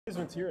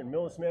Amusements here in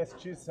Millis,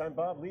 Massachusetts. I'm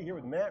Bob Lee here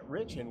with Matt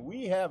Rich, and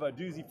we have a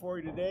doozy for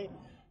you today.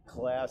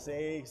 Class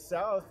A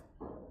South.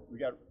 We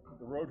got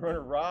the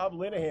Roadrunner Rob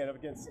Linehan up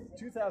against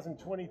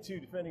 2022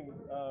 defending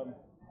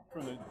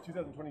from the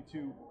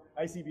 2022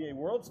 ICBA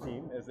Worlds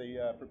team as they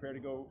prepare to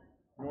go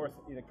north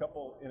in a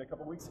couple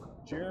weeks.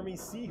 Jeremy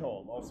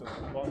Seaholm, also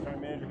longtime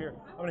manager here.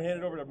 I'm going to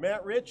hand it over to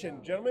Matt Rich,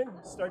 and gentlemen,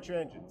 start your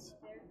engines.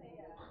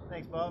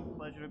 Thanks, Bob.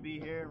 Pleasure to be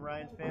here,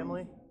 Ryan's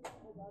family.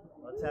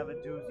 Let's have a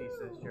doozy,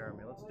 says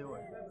Jeremy. Let's do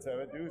it. Let's have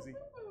a doozy.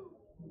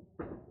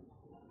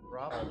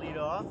 Rob will lead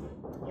off.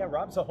 Yeah,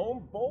 Rob's a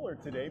home bowler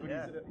today, but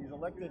he's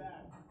elected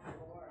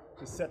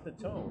to set the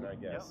tone, I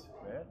guess.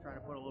 Yep. Yeah. Trying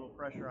to put a little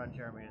pressure on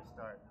Jeremy to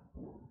start.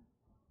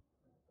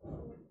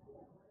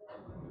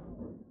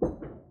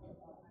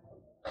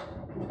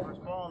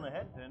 First ball on the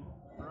head pin.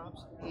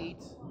 Rob's 8.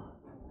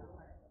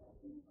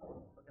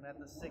 Looking at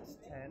the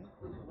 6-10.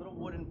 A little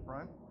wood in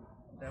front.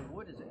 That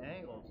wood is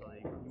angled, so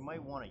you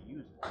might want to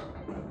use it.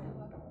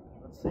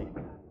 Let's see.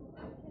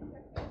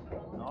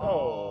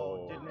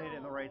 Oh, didn't hit it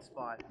in the right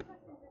spot.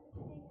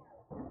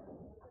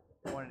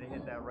 Wanted to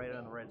hit that right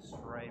on the red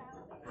stripe,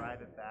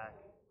 drive it back.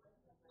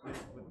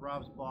 With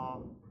Rob's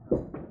ball,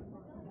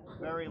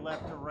 very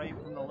left to right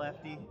from the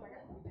lefty.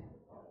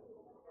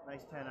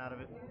 Nice 10 out of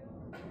it.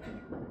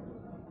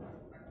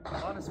 A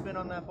lot of spin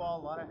on that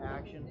ball, a lot of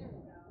action.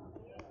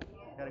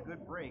 Got a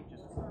good break,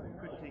 just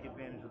couldn't take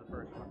advantage of the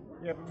first one.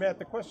 Yeah, but Matt,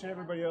 the question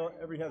everybody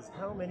has,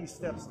 how many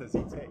steps does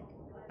he take?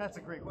 That's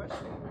a great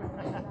question.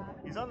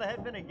 He's on the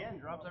head pin again,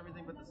 drops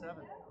everything but the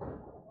 7.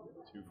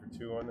 2 for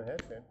 2 on the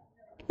head pin.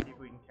 See if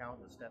we can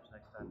count the steps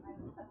next time.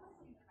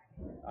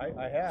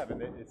 I have,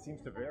 and it seems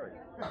to vary.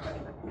 I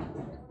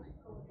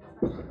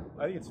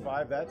think it's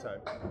 5 that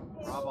time.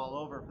 Rob all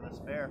over for the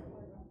spare.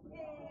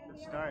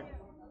 Good start.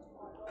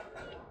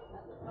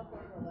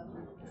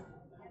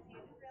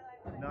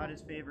 Not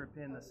his favorite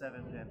pin, the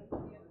 7 pin,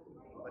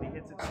 but he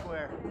hits it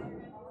square.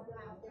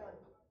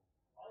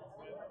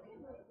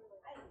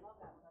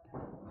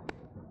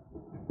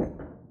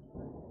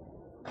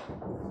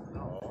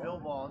 Oh, fill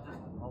ball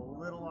just a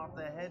little off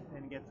the head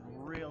pin, gets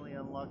really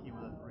unlucky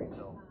with a 3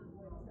 fill.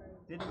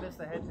 Didn't miss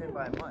the head pin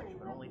by much,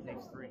 but only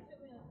takes 3.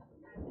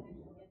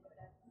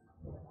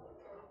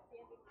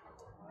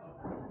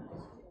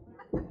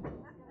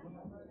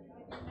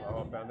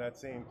 Oh, found that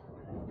same,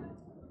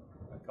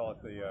 I call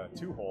it the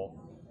 2-hole.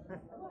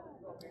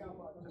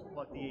 Just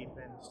pluck the 8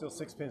 pin. Still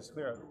 6 pins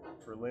clear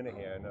for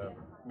Linehan,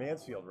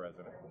 Mansfield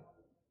resident.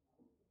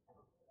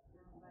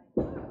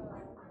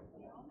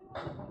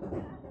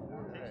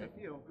 Takes a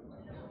few.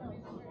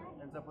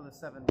 Ends up with a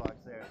 7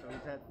 box there, so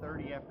he's at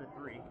 30 after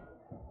 3.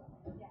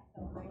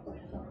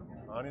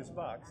 On his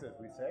box, as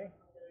we say.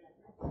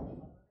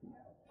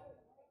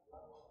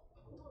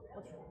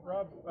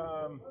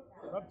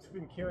 Rob's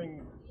been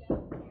carrying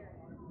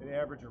an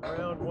average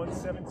around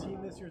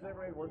 117 this year, is that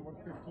right?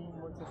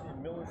 115,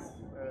 115 Millis.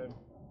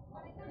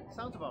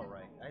 Sounds about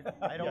right.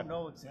 I don't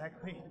know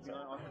exactly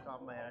off the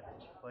top of my head,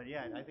 but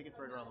yeah, I think it's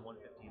right around the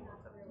 115,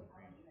 117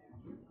 range.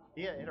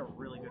 He hit a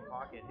really good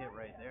pocket hit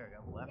right there.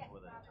 Got left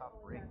with a tough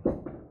break.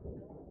 And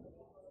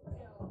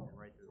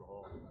right through the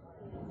hole.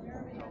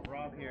 So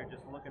Rob here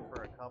just looking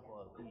for a couple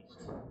at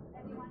least.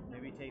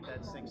 Maybe take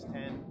that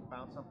 6-10,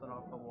 bounce something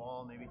off the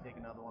wall, maybe take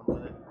another one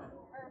with it.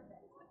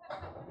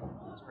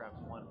 Just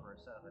grabs 1 for a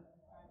 7.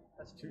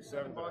 That's 2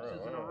 7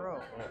 boxes in a row.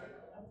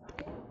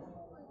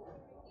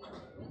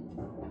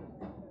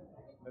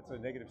 That's a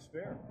negative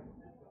spare.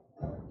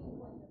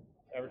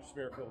 Average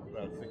spare fill is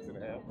about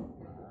 6.5.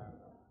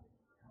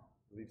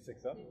 Leave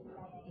 6 up.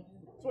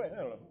 So wait, I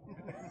don't know.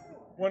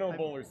 One old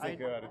bowlers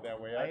think about it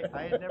that way.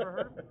 I had never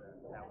heard of it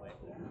that way.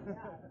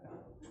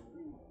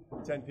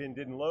 10 pin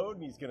didn't load,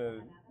 and he's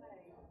gonna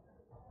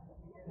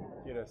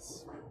get a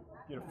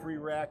free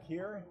rack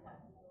here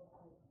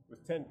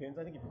with 10 pins.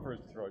 I think he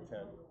prefers to throw a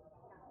 10.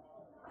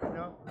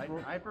 No,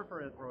 I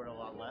prefer to throw it a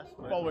lot less.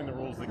 Following the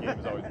rules of the game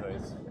is always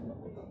nice.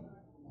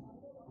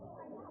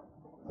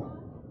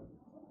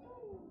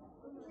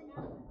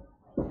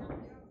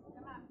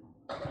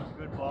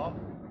 Good ball.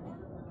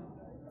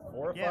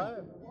 4 or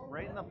 5?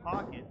 Right in the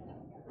pocket.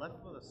 Left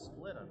with a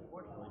split,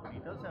 unfortunately, but he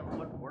does have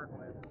wood to work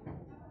with.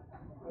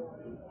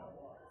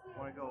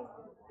 Want to go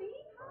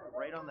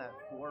right on that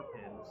 4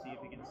 pin, see if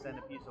he can send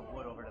a piece of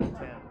wood over to the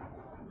 10.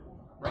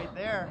 Right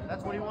there.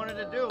 That's what he wanted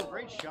to do.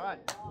 Great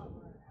shot.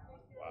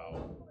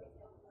 Wow.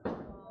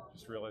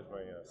 Just realized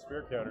my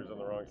spare counter's on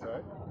the wrong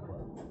side.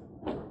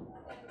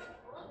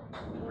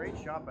 Great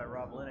shot by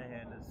Rob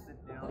Linehan to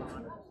sit down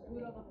on it.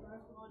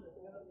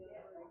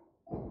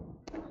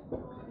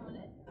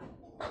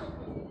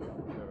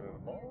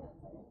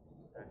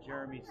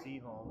 Jeremy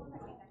Seaholm.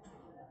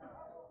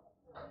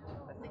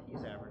 I think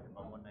he's averaging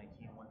about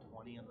 119,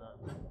 120 in the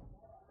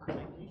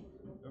 19,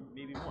 or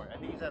maybe more. I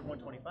think he's at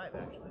 125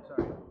 actually.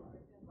 Sorry.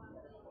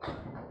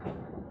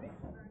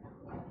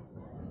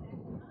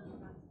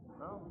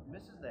 No,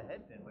 misses the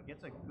head pin, but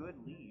gets a good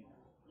lead.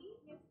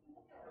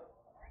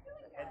 The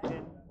head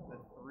pin, the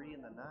 3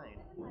 and the 9.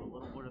 A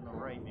little wood on the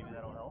right, maybe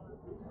that'll help.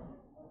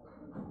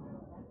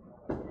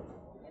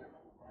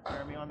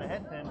 on the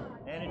head pin,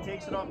 and it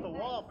takes it off the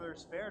wall for their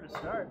spare to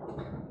start.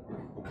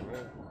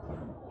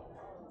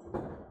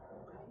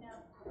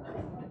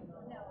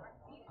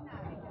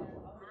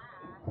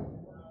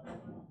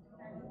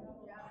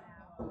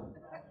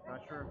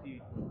 Not sure if he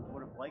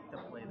would have liked to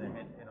play the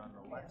head pin on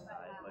the left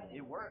side, but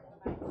it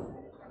worked.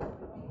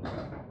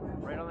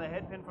 Right on the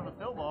head pin from the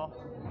fill ball.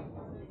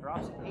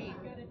 Drops 8.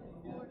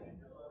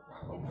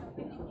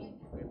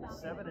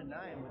 7 and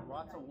 9 with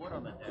lots of wood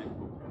on the deck.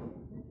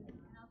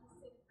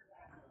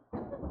 I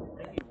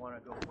think you'd want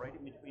to go right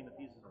in between the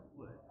pieces of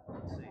wood.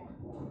 Let's see.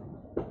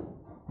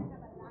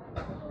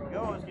 Here he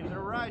goes, gives it a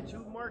ride.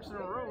 2 marks in a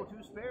row,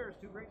 2 spares,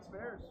 2 great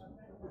spares.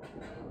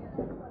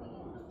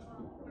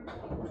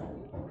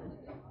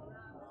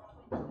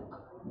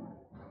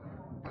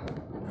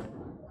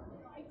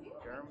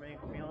 Jeremy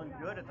feeling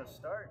good at the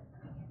start.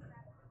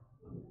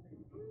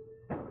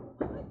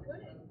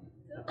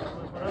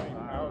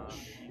 Ouch.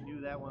 He knew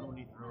that one when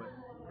he threw it.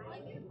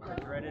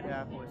 The dreaded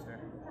half oyster.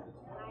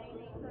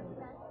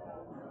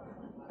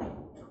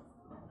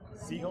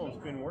 Seaholm's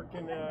been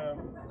working,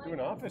 doing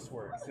office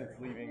work since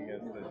leaving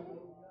as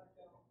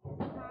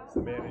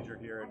the manager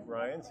here at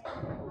Ryan's.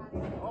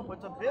 Oh,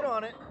 puts a bit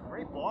on it.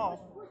 Great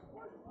ball.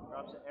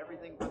 Drops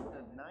everything but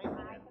the 9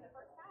 pin.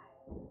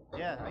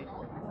 Yeah,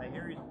 I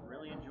hear he's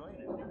really enjoying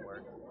his new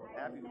work.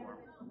 Happy for him.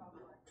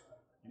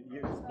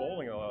 He's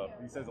bowling a lot.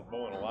 He says he's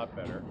bowling a lot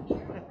better.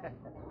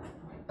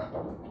 That's a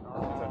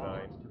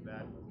 9. Too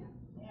bad.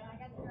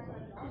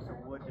 Piece of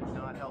wood did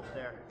not help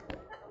there.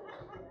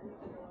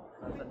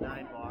 That's a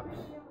 9 box.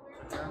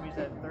 So Jeremy's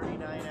at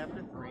 39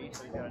 after 3,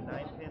 so he's got a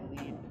 9-pin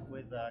lead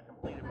with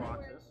completed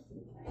boxes.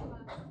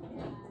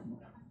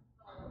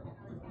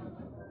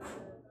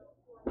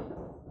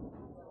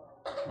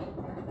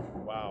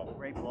 Wow.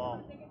 Great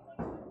ball.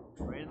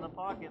 Right in the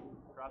pocket.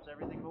 Drops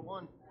everything but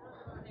 1.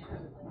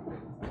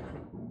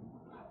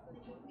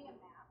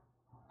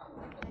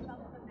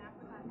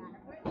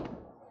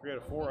 We got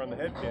a 4 on the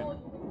head pin.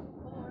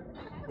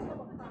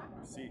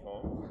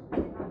 Seaholm.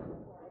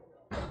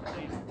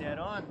 He's dead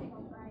on.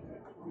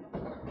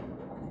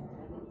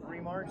 3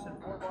 marks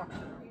and 4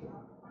 boxes.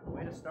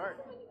 Way to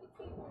start.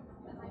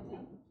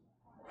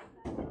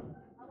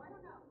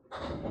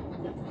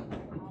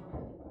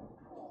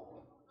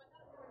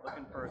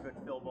 Looking for a good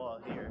fill ball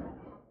here.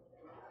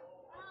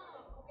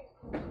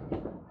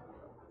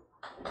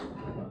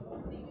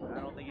 I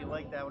don't think he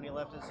liked that when he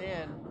left his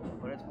hand,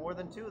 but it's more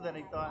than 2 than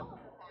he thought.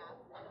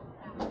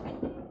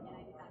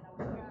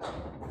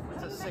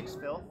 It's a 6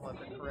 fill. We'll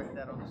have to correct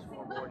that on the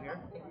scoreboard here.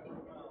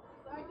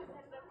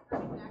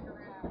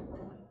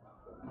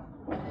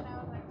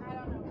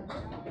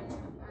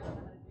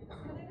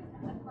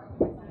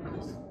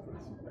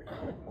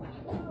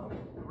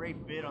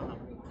 Great bid on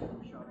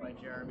the shot by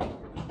Jeremy.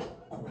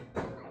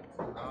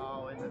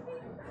 Oh, and the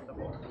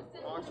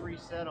box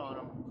reset on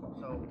him,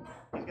 so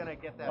he's gonna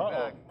get that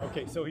back.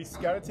 Okay, so he's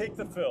got to take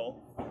the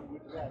fill.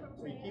 Yeah,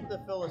 so you keep the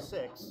fill of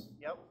 6.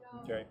 Yep.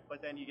 Okay.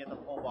 But then you get the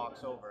full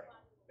box over.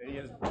 And he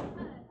has.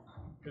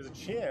 There's a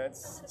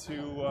chance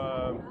to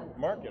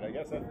mark it. I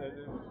guess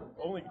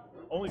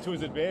only to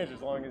his advantage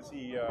as long as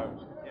he. Yeah,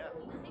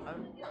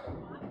 I'm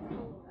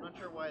not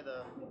sure why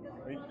the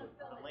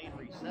lane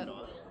reset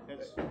on it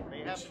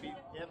because you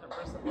have to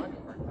press the button.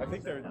 I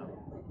think they're.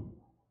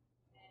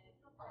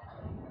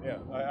 Yeah,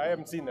 I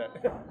haven't seen that.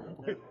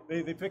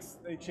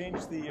 they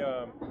changed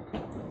the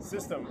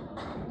system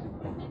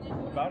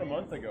about a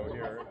month ago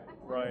here,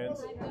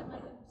 Ryan's,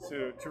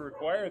 to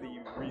require that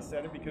you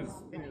reset it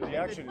because the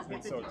action has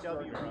been so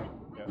extraordinary.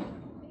 Yeah.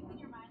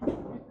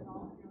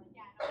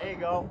 There you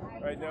go.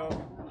 Right now,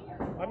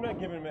 I'm not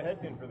giving him a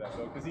head pin for that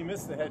though because he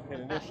missed the head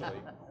pin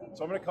initially.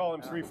 So I'm going to call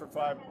him 3 for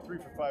 5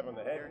 on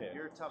the head pin.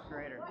 You're a tough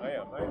grader. I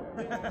am.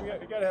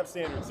 You got to have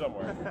standards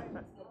somewhere.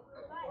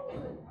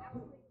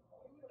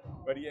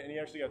 But he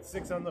actually got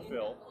 6 on the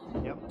fill.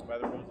 Yep. By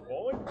the rules of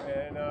bowling,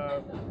 and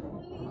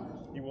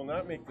he will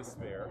not make the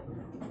spare.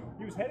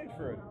 He was headed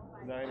for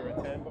a 9 or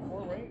a 10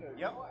 before, right?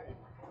 Yep.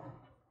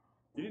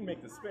 He didn't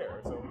make the spare,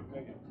 so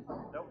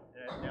nope.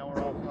 Now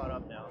we're all caught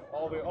up now.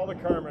 All the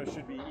karma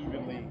should be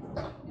evenly.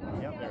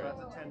 Yep. So that's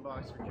a 10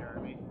 box for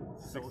Jeremy.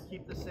 So we'll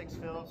keep the 6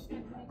 fills.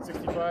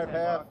 65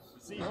 half.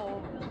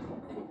 Seaholm.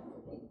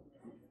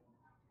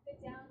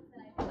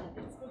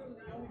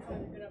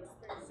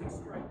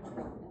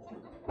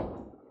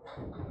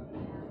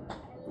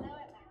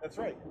 That's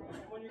right.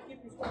 When you're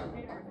keeping score of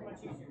paper, it's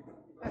much easier.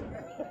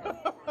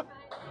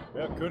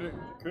 Yeah,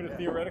 could have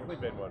theoretically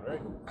been one,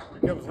 right?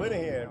 Here comes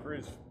Linehan for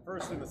his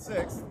first in the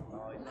 6th.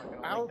 Oh, he's not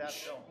gonna Ouch! like that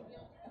fill.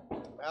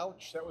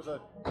 Ouch! That was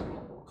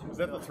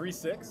that the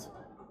 3-6?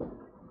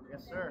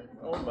 Yes, sir.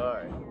 Oh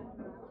my!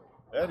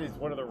 That is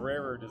one of the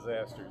rarer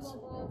disasters.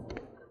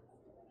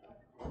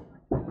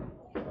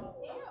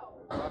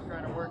 Stop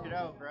trying to work it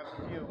out. Grab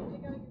a few.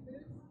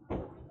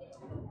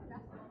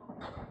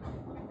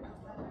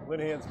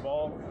 Linehan's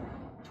ball,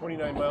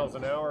 29 miles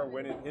an hour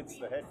when it hits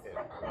the head pin.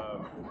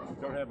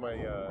 Don't have my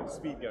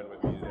speed gun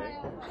with me today.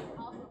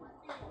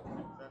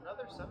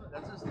 Another 7.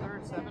 That's his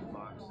 3rd 7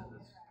 box in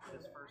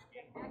this first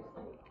game.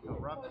 The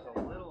rough is a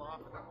little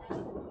off at the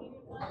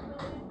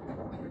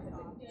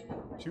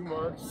 2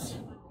 marks.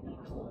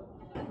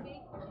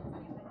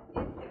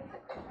 I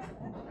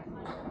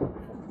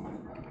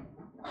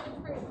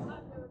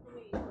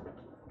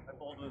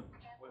bowled with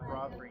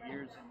Rob for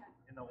years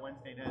in the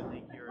Wednesday night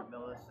league here at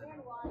Millis, and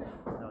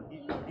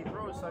he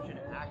throws such an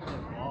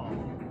active ball.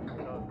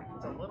 So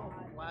it's a little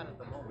flat at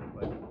the moment,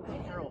 but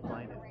I'm sure he'll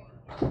find it.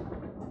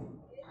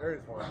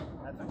 There's one.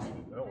 That's a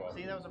Oh, well.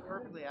 See, that was a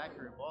perfectly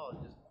accurate ball.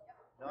 It's just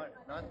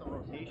not the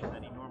rotation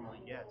that he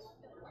normally gets.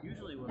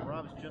 Usually when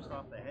Rob's just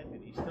off the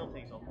headpin, he still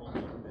takes a full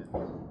spin.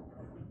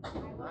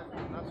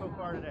 Not so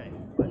far today,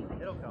 but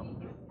it'll come.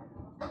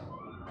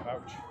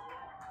 Ouch.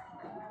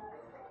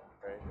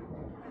 Right.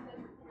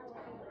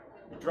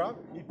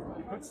 He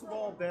puts the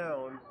ball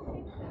down.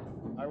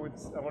 I want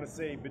to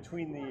say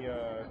between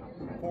the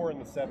 4 and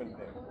the 7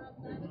 pin.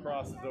 It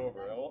crosses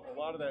over. A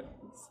lot of that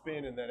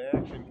spin and that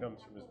action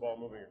comes from his ball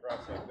moving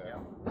across like that.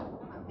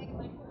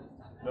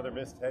 Another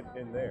missed head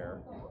pin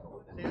there.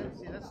 See,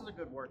 this is a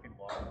good working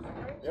ball.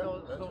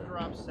 Still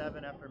drops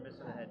 7 after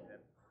missing a head pin.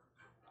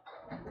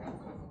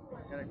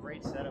 Got a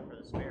great setup for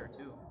the spare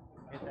too.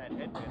 Hit that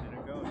head pin and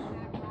it goes.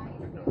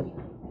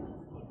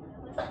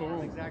 That's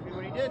exactly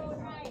what he did.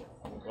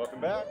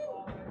 Welcome back.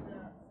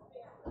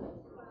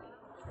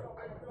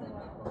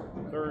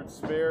 Third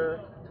spare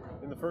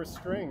in the first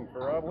string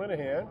for Rob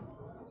Linehan.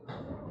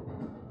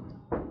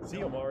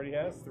 Seaholm already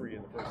has 3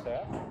 in the first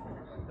half.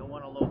 Don't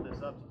want to load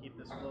this up to keep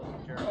this close to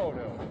Jeremy. Oh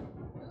no.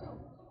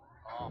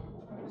 Oh,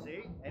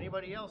 see?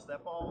 Anybody else,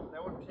 that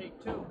would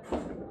take 2.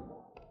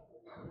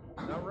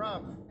 Not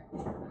Rob.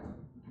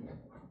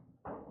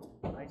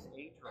 Nice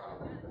 8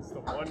 drop. That's the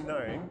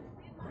 1-9.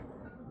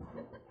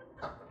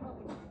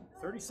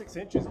 36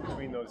 inches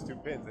between those 2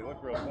 pins. They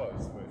look real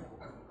close, but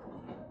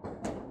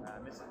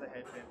Misses the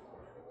head pin.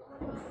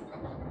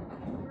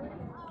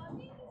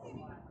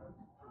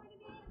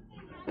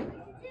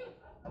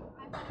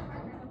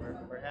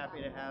 We're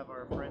happy to have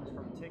our friends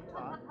from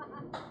TikTok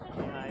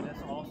behind us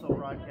also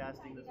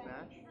broadcasting this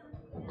match.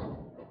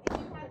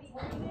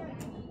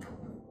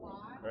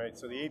 all right,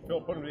 so the 8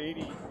 pill put him to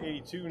 80,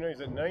 82. Now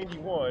he's at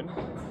 91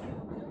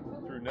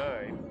 through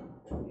 9.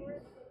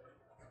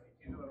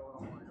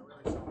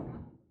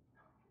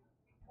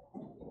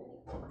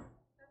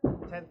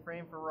 Tenth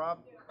frame for Rob.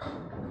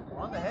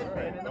 On the head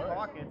pin in the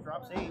pocket,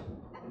 drops 8.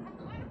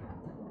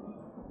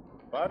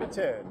 5 to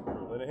 10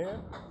 for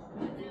Linehan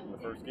in the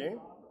first game.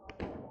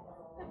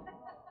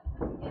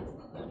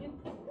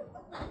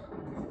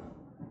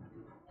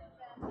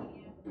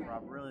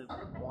 Rob really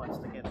wants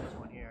to get this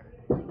one here.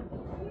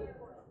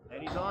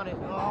 And he's on it.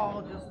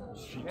 Oh, just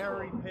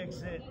cherry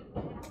picks it.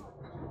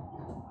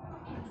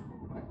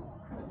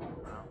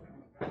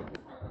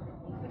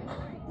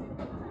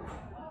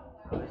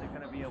 So is it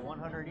going to be a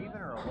 100 even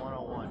or a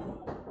 101?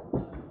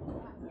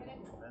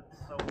 That's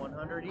a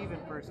 100 even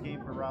first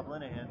game for Rob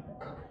Linehan.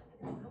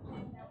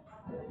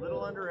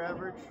 Little under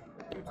average,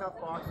 2 tough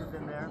boxes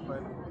in there,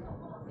 but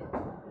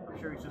I'm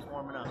sure he's just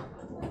warming up.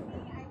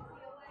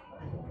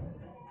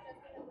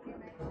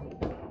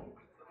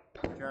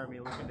 Jeremy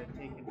looking to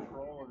take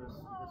control of this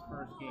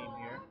first game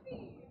here.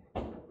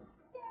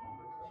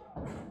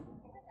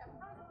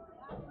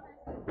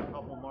 A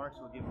couple marks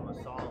will give him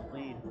a solid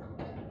lead.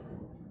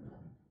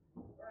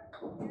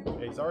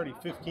 Yeah, he's already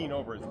 15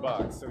 over his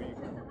box, so he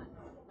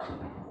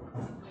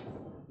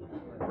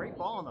Great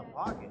ball in the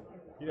pocket.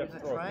 he'd have to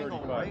There's throw a triangle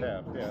 35 right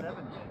half. Yeah. 7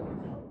 pin.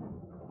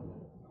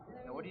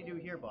 Now what do you do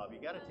here, Bob? You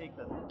got to take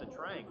the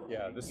triangle.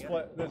 Yeah,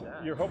 So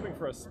you're hoping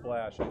for a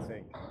splash, I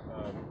think.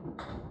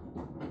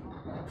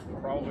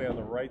 Probably on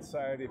the right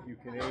side if you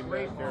can aim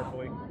that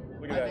carefully.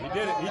 Look at that. He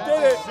did it. He That's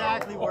did it.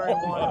 exactly where he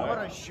wanted. My. What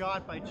a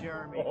shot by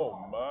Jeremy. Oh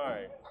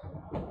my.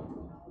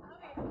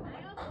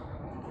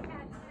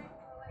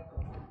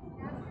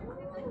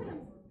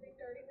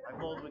 I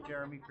bowled with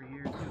Jeremy for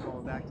years too,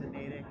 going back to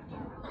Natick.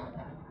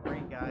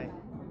 Great guy.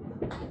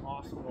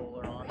 Awesome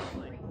bowler,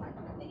 honestly.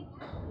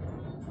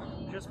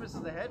 Just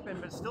misses the head pin,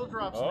 but still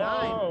drops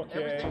 9.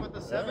 Okay. Everything with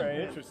the 7 All right,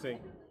 pin. interesting.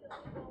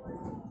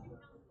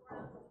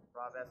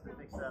 Rob has to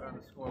fix that on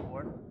the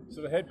scoreboard.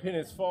 So the head pin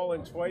has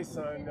fallen twice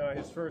on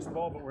his first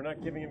ball, but we're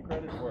not giving him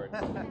credit for it.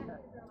 Now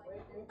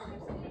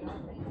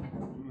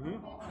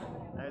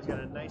he's got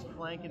a nice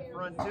plank in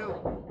front too.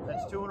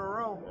 That's 2 in a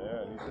row.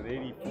 Yeah, he's at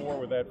 84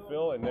 with that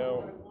fill, and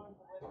now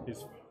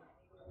his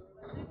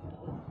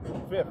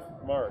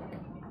 5th mark.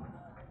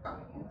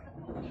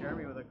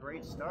 Jeremy with a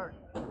great start.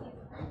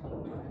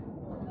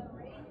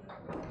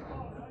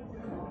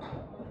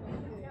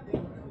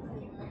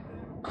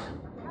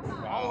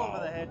 All over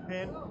the head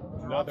pin.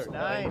 Drops Another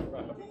 9.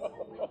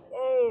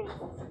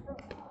 Oh.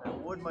 That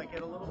wood might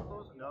get a little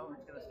closer. No,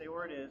 it's going to stay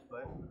where it is,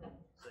 but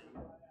so you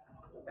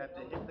have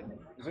to hit the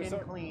pin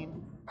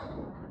clean.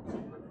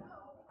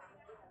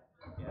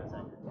 Yeah, that's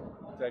accurate.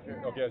 Is that good?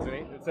 Okay, is it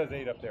 8? It says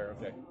 8 up there.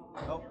 Okay.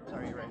 Oh,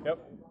 sorry, you're right. Yep.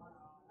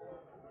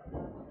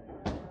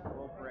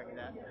 We'll correct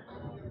that.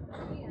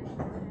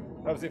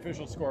 That was the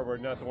official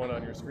scoreboard, not the one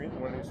on your screen. The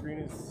one on your screen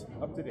is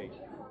up to date.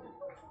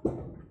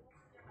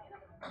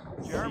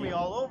 Jeremy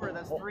all over.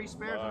 That's 3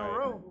 spares in a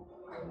row.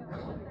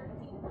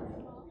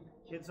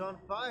 Kid's on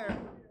fire.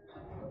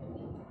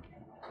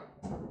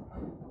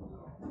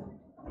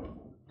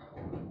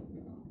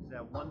 Is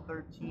that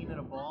 113 and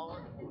a ball?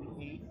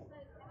 8.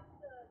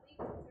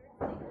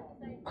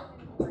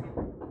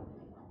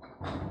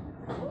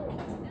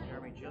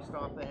 Jeremy just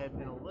off the head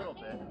pin a little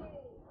bit.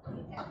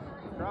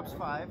 Drops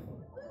 5.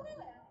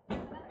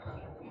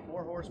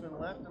 4 horsemen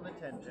left in the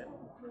 10 pin.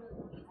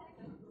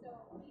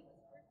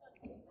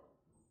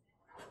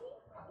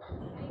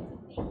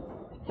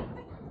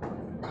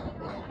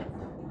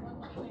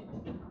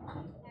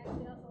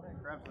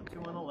 Grabs the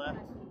 2 on the left.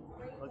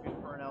 Looking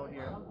for an out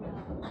here.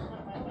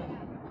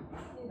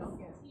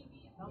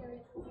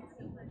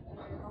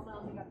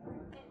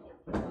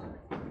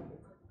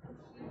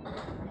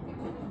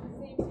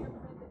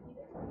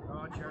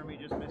 Oh, Jeremy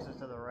just misses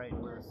to the right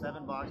with a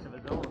 7 box of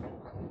his own.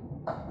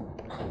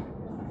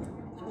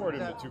 Scored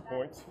him the 2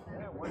 points.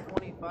 Yeah,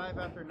 125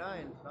 after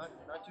 9.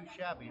 Not too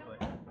shabby,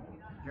 but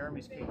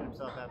Jeremy's kicking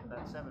himself after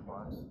that 7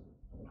 box.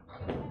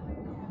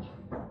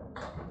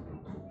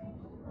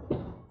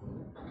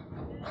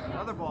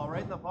 Another ball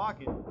right in the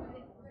pocket.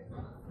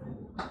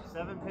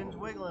 7 pins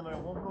wiggling, but it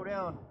won't go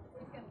down.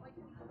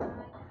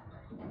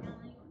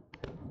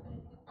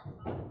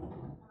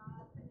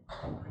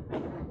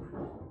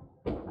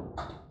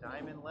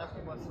 Diamond left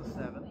plus the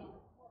 7.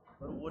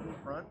 Little wooden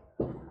front.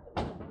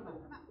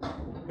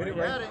 Hit it He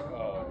right. had it.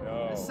 Oh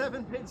no. The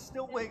 7 pin's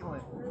still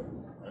wiggling.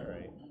 All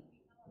right.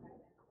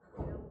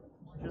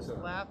 Just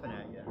laughing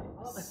at you.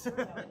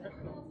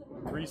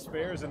 3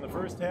 spares in the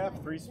first half,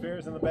 3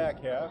 spares in the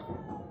back half.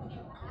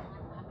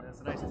 That's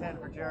a nice 10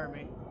 for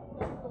Jeremy.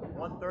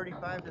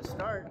 135 to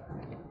start.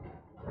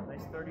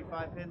 Nice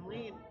 35 pin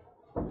lead.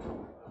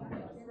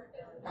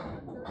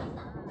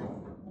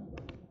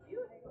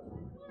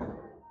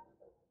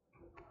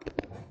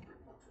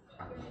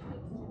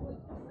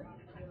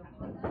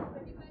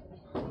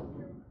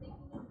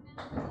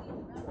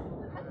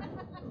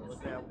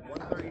 Look at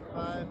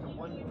 135 to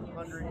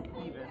 100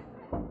 even.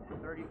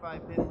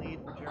 35 pin lead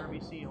for Jeremy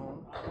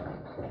Seaholm.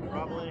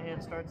 Rob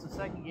Linehan starts the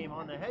second game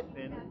on the head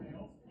pin.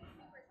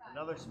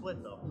 Another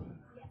split though.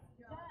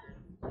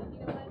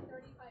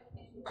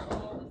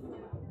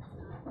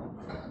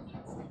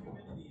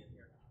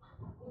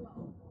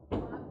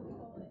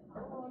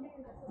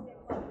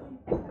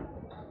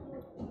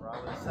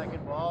 Rob with the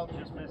second ball,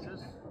 just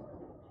misses.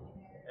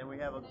 And we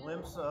have a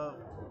glimpse of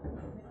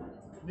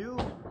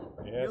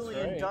newly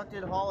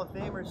inducted Hall of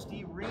Famer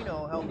Steve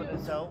Reno helping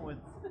us out with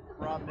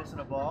Rob missing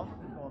a ball.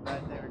 Going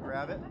back there to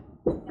grab it.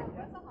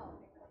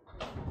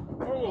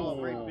 Oh,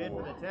 great bid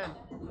for the 10.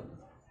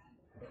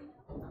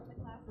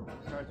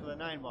 Starts with a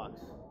 9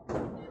 box. So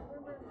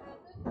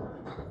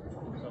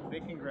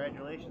big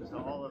congratulations to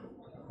all the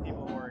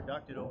people who were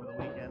inducted over the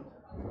weekend.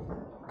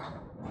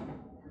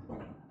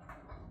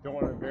 Don't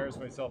want to embarrass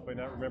myself by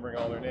not remembering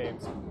all their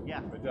names.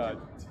 Yeah. But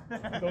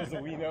those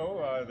that we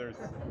know, there's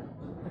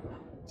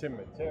Tim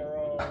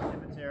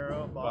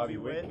Matero, Bobby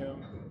Witt,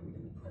 Whitcomb,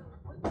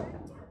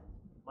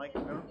 Mike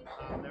Nero.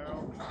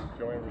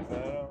 Joey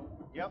Rosano.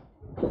 Yep.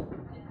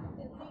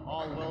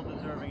 All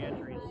well-deserving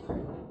entries.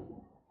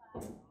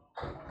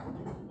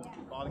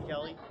 Bob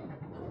Kelly.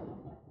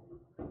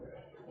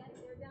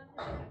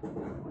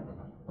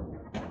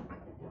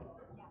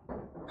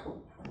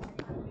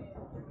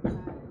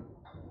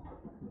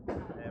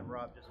 And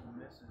Rob just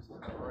misses to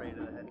the right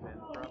of the head pin.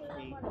 Drops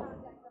 8.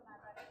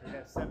 He's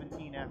got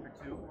 17 after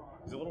 2.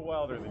 He's a little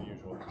wilder than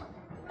usual.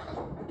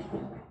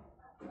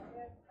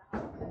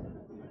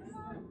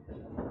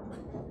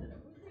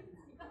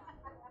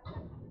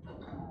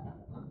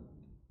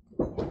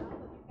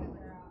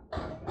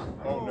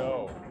 Oh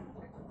no.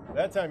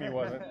 That time he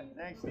wasn't.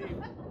 Thanks,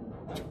 Steve.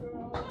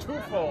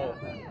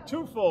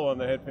 Too full on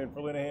the head pin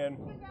for Linehan.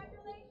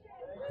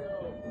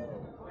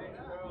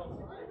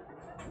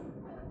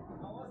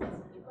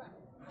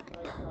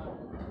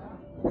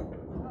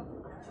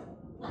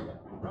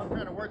 Rob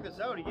trying to work this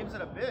out. He gives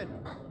it a bid.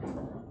 It's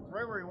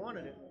right where he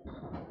wanted it.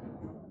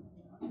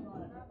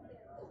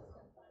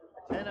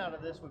 A 10 out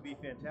of this would be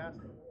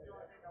fantastic.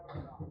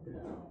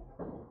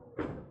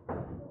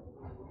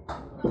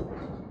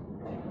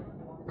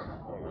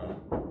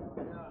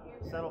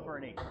 Settle for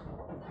an 8.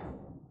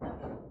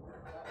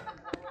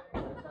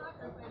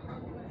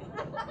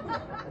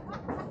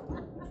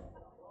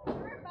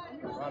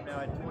 Rob now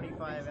at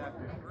 25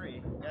 after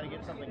 3. Got to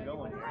get something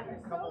going here.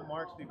 A couple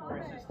marks before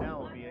he sits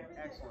down would be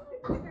excellent.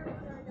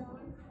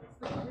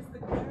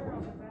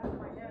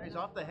 He's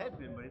off the head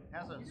pin, but it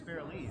has a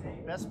spare lead.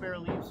 Best spare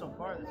lead so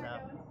far this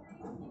half.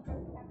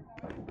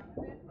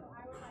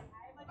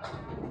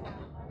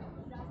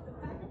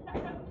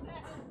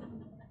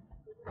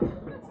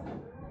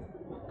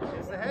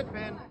 It's the head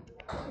pin.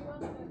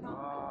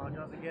 Oh,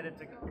 doesn't get it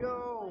to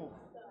go.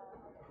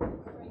 You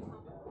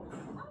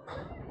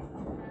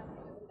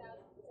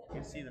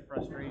can see the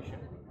frustration.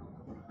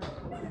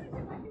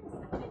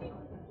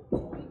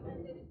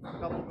 A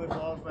couple good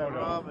balls by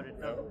Rob, but it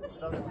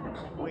doesn't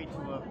wait to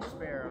a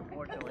spare,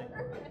 unfortunately.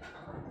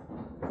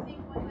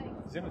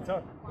 He's in a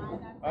tough.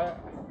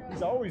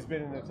 He's always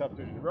been in a tough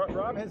division.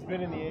 Rob has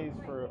been in the A's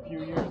for a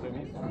few years, and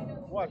he's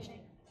watched.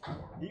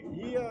 He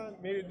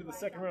made it to the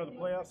second round of the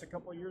playoffs a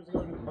couple of years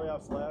ago, into the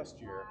playoffs last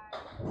year.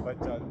 But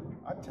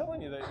I'm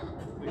telling you that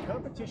the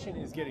competition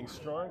is getting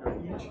stronger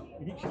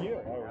each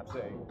year, I would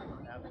say.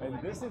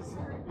 And this is,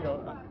 you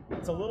know,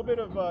 it's a little bit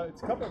of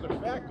it's a couple of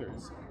different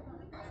factors.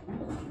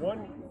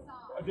 One,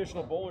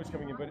 additional bowlers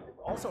coming in, but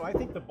also I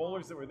think the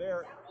bowlers that were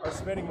there are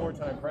spending more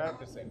time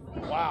practicing.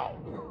 Wow!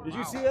 Did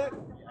you see that?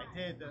 I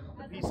did.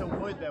 The piece of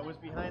wood that was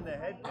behind the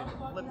head pin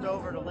flipped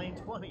over to lane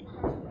 20.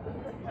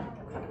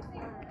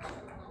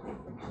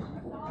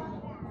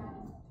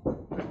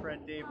 My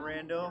friend Dave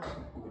Rando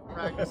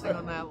practicing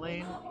on that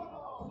lane.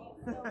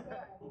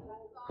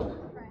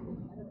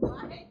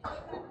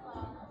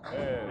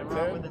 And And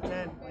Rob with the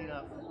 10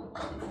 cleanup.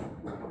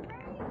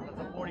 That's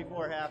a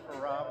 44 half for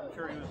Rob. I'm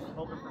sure he was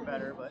hoping for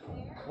better, but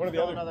one of the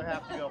still other another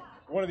half to go.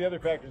 One of the other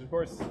factors, of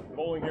course,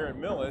 bowling here at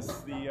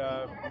Millis,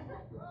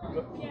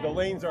 the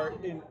lanes are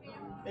in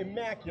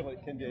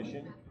immaculate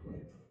condition.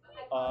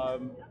 The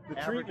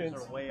Averages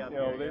treatments, are way up you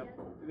know, here,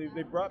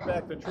 they brought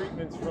back the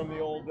treatments from the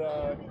old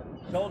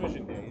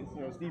television days.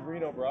 You know, Steve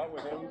Reno brought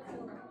with him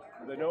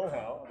the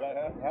know-how about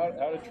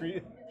how to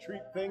treat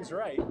things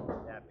right.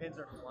 Yeah, pins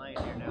are flying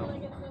here now.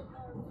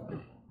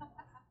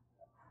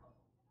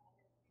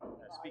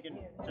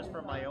 Speaking just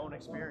from my own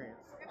experience,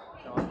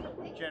 you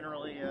know,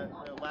 generally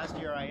last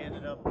year I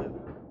ended up with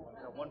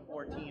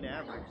 114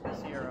 average.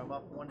 This year I'm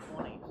up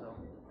 120, so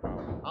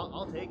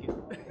I'll take it.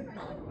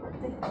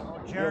 Oh,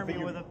 Jeremy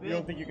with a big. You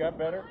don't think you got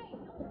better?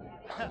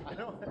 I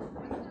don't.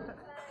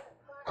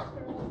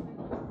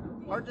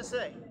 Hard to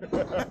say.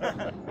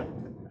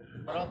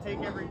 But I'll take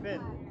every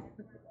pin.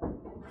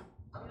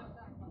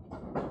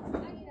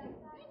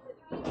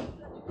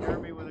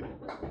 Jeremy with a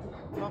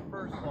tough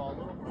first ball, a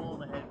little full on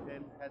the head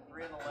pin, had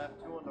 3 on the left,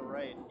 2 on the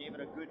right, gave it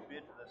a good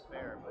bid to the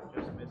spare, but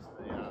just missed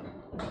the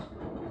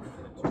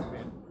 2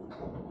 pin.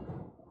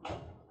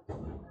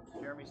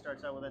 Jeremy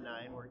starts out with a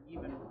 9. We're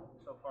even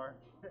so far.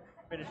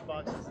 Finished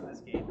boxes in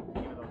this game,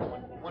 even though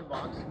one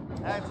box.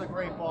 That's a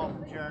great ball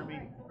from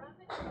Jeremy.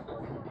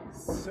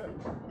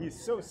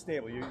 He's so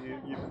stable. You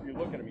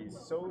look at him. He's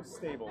so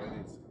stable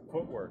in his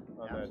footwork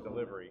on that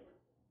delivery.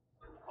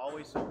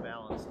 Always so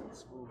balanced and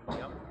smooth.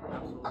 Yep,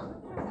 absolutely.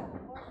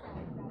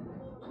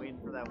 Waiting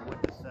for that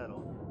wood to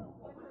settle.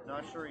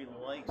 Not sure he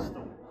likes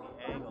the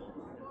angle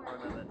in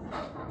front of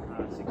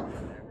the 60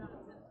 there.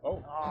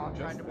 Oh,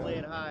 trying to play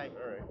it high.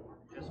 All right.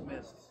 Just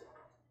missed.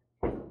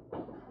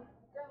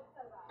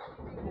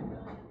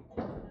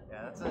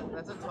 Yeah,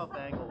 that's a tough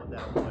angle with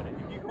that wood.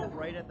 If you go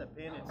right at the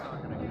pin, it's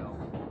not going to go.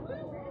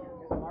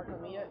 Mark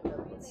on me yet?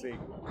 Let's see.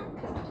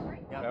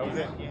 Yeah, That was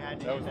it. You had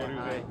to That was hit what he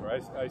was high. aiming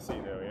for. I see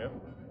now, yeah.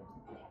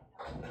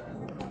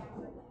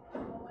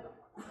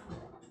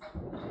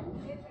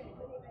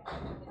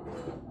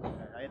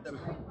 I had the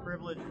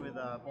privilege with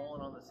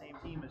bowling on the same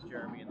team as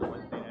Jeremy in the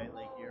Wednesday Night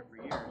League here for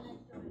years.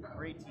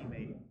 Great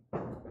teammate.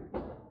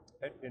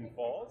 In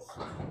Falls,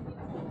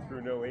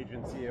 through no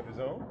agency of his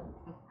own.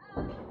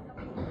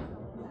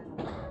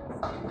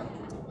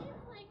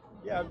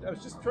 Yeah, I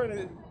was just trying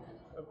to,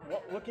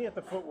 looking at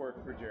the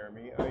footwork for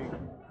Jeremy, I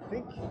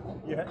think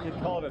you'd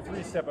call it a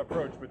 3-step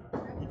approach, but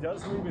he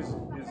does move his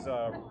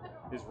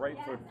right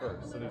foot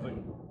first. So there's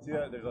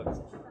there's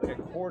like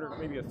a quarter,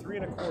 maybe a 3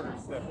 1/4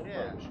 step approach.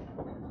 Yeah.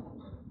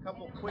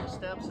 Couple quick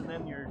steps and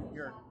then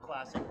your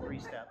classic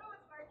 3-step.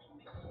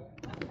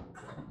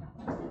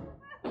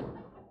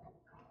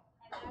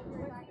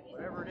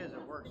 Whatever it is,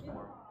 it works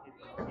for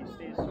him. He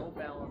stays so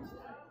balanced,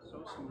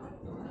 so smooth.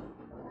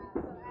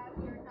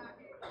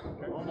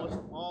 Almost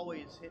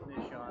always hitting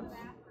his shots.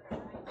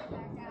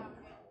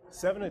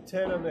 7 of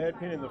 10 on the head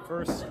pin in the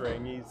first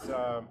string. He's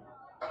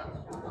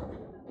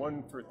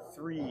 1 for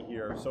 3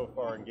 here so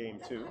far in game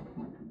 2.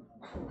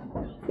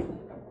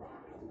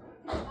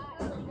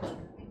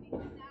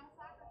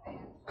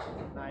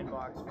 Nine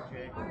box for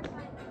Jay.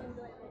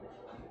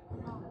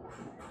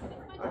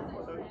 So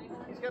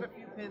he's got a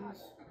few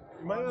pins.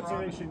 My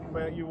observation,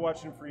 you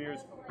watched him for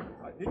years,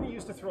 didn't he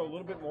used to throw a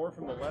little bit more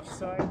from the left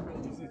side?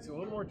 It's a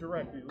little more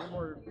direct, he's a little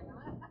more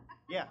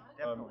Yeah,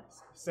 definitely.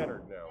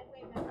 centered now.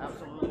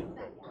 Absolutely.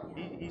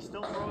 He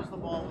still throws the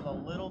ball with a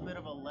little bit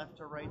of a left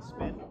to right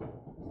spin.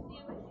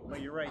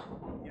 But you're right.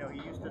 You know, he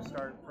used to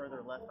start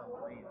further left on the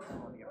lanes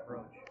on the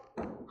approach.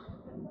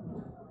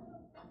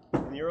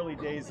 In the early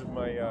days of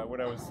my, when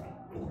I was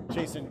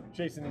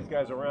chasing these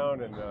guys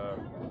around and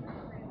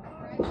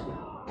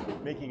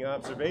making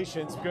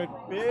observations, good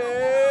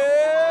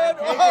bid!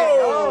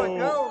 Oh, it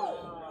goes!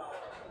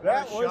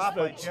 That What a was shot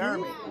the by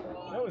Jeremy.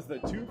 That was the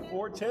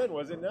 2-4-10,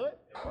 was it not?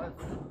 It was.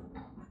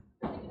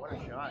 What a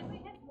shot.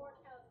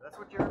 That's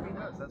what Jeremy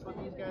does. That's what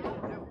these guys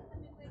can do.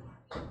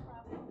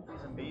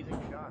 These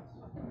amazing shots.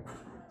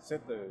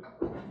 Sent the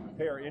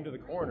pair into the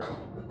corner.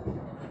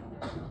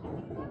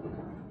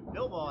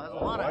 Billball has a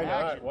lot of why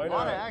not? action. Why A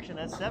lot of not? action.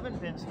 That 7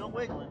 pin still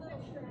wiggling.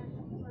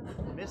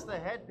 Missed the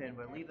head pin,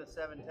 but leave the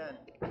 7-10.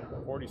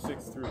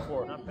 46 through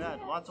 4. Not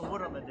bad. Lots of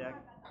wood on the deck.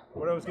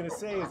 what I was going to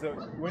say is that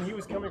when he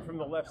was coming from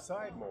the left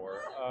side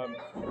more,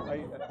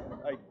 I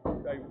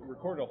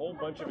recorded a whole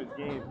bunch of his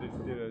games,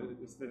 did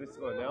a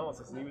statistical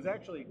analysis, and he was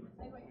actually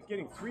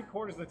getting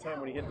 3/4 of the time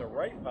when he hit the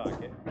right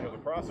pocket, you know, the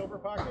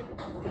crossover pocket,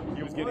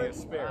 he was getting a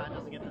spare.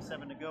 Doesn't get the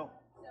 7 to go.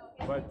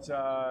 But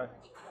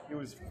it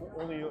was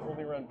only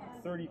around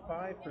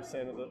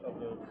 35% of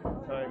the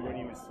time when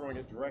he was throwing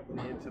it directly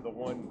into the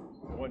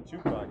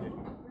 1-2 pocket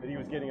that he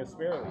was getting a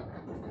spare lead.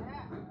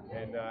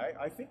 And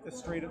I think the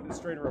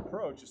straighter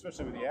approach,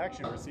 especially with the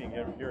action we're seeing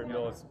here at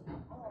Millis,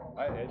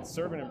 it's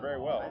serving him very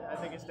well. I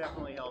think it's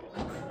definitely helped.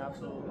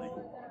 Absolutely.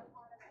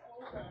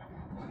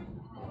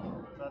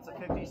 So that's a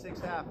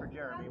 56.5 for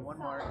Jeremy. 1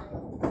 mark.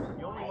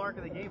 The only mark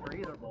of the game for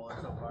either bowler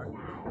so far.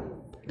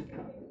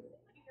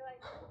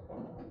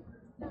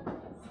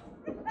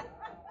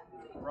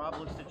 Rob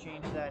looks to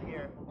change that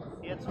here.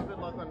 He had some good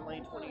luck on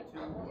lane 22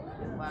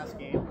 last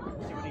game.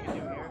 See what he can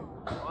do here.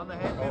 On the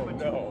head pin, but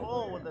too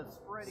full with a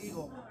spread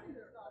eagle.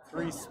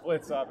 3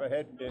 splits off a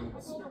head pin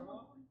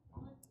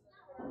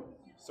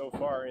so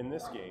far in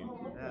this game.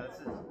 Yeah, this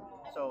is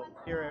so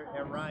here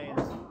at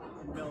Ryan's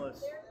in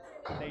Millis.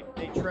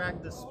 They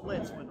track the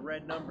splits with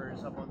red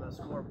numbers up on the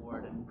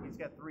scoreboard, and he's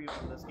got 3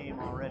 from this game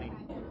already.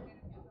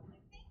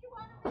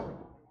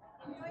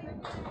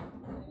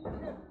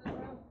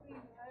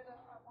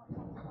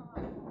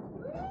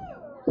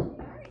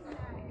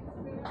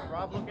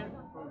 Rob looking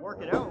to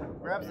work it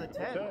out, grabs the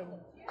 10.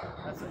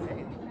 That's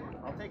hey,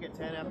 I'll take a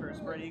 10 after a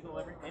spread eagle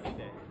any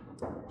day.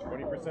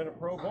 20% of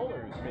pro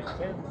bowlers make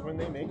 10s when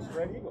they make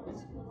spread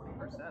eagles.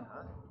 20%,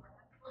 huh?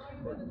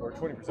 Or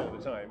 20% of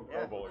the time,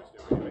 pro bowlers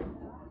do anyway.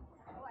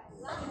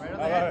 Right on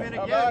the head pin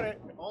again.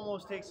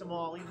 Almost takes them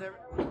all.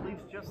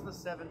 Leaves just the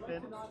 7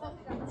 pin.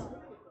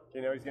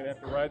 Okay, now he's going to have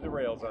to ride the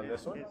rails on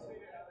this one.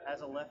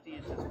 As a lefty,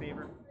 it's his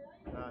favorite.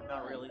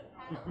 Not really.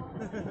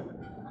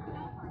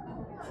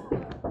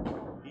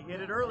 He hit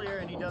it earlier,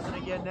 and he does it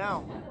again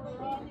now.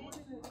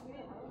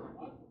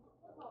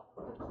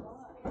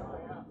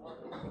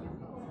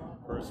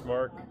 First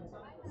mark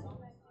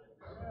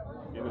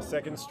in the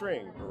second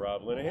string for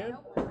Rob Linehan.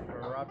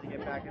 For Rob to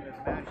get back in this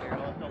match here,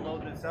 he'll have to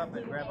load this up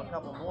and grab a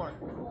couple more.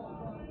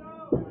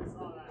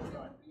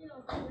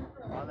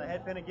 On the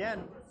head pin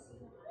again.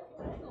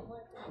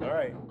 All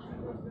right.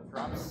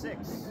 Drop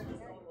 6.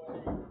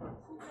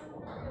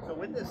 So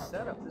with this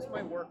setup, this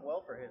might work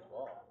well for his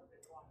ball.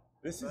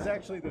 This is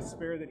actually the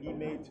spare that he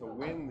made to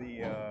win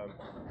the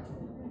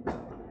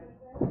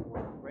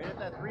right at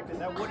that 3 pin.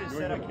 That would have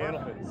set up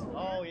candle pins.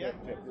 Oh yeah.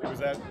 It was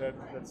that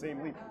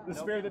same lead. The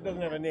spare that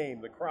doesn't have a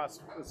name, this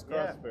cross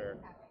spare.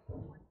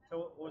 So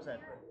what was that?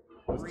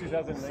 It was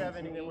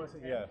 2019. It was,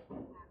 yeah.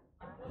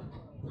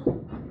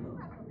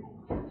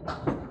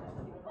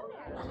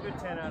 It's a good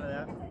 10 out of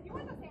that.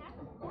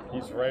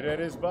 He's right at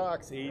his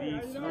box, 80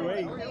 through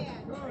 8.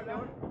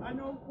 I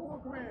know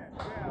Paul Grant.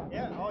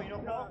 Yeah. Oh, you know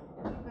Paul?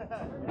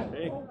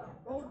 Hey.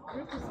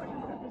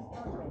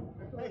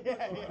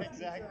 Yeah,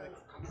 exactly.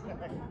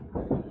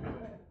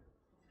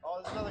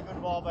 Oh, there's another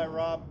good ball by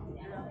Rob.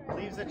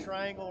 Leaves a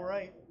triangle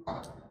right.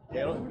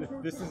 Yeah,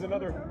 this is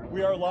another.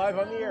 We are live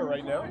on the air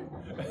right now.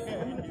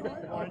 You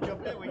want to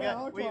jump in? We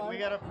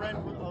got a friend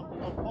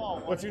of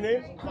Paul. What's your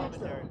name?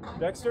 Commentary.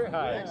 Dexter?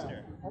 Hi.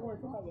 Dexter.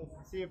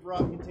 See if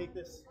Rob can take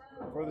this.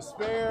 For the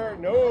spare,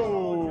 no.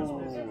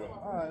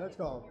 All right, let's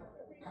go.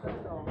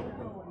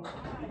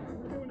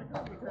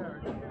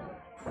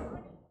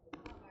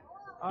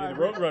 Okay, the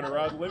Roadrunner,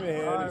 Rod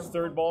Linehan, his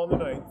 3rd ball in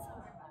the 9th.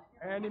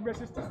 And he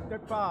misses the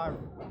 5,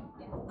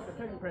 the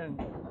kingpin.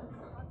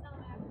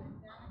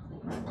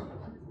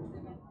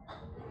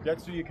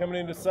 Dexter, you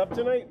coming in to sub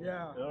tonight?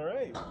 Yeah. All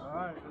right. All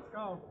right, let's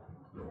go.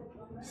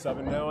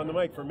 Subbing now on the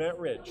mic for Matt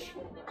Rich.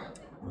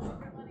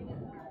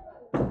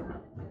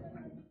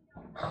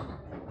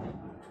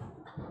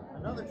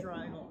 Another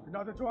triangle.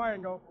 Another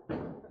triangle.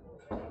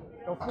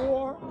 The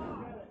 4.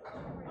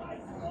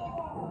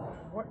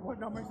 What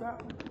number is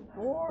that?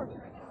 4,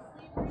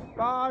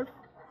 5,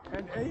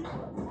 and 8. Is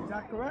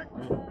that correct?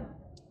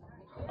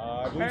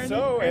 I believe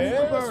so. And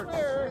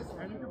reverse.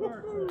 And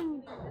reverse.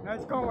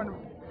 Nice going.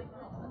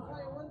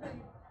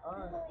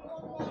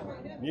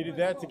 Needed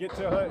that to get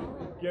to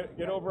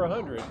get over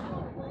 100.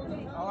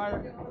 All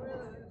right.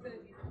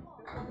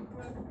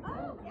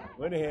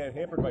 Linehan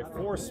hampered by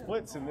 4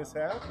 splits in this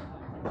half.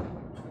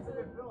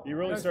 He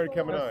really started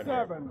coming on.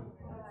 7,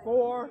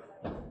 4,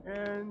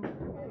 and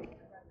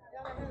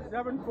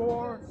 7,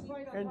 4,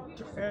 and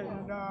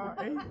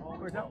 8.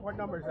 Or is that, what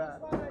number is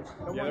that?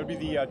 Yeah, that'd be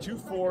the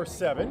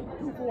 247.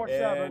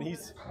 247.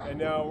 And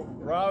now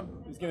Rob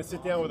is going to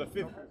sit down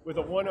with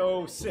a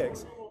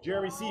 106.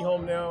 Jeremy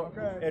Seaholm now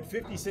at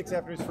 56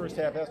 after his first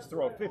half has to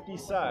throw a 50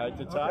 side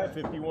to tie,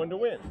 51 to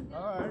win.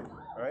 All right.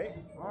 All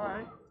right. All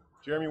right.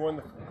 Jeremy won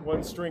the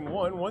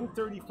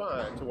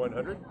 135 to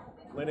 100.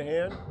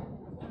 Linehan,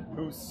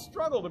 who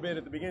struggled a bit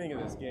at the beginning of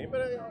this game,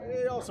 but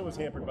he also was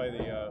hampered by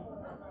the.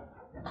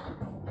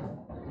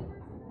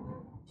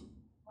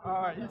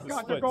 He's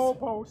got the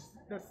goalposts,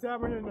 the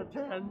 7 and the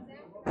 10.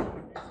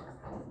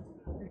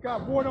 He's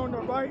got one on the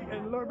right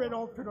and a little bit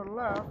off to the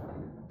left.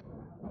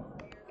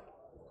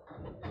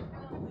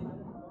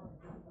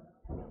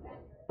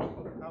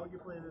 would you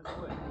play this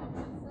wood?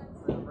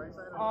 Right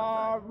side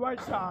or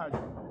left side? Right side.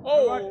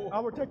 Oh! Right, I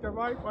would take the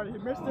right, but he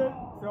missed it,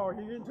 so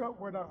he ended up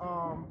with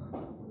a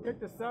hit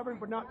the 7,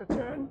 but not the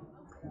 10.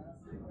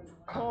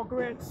 Paul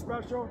Grant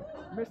special,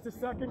 missed the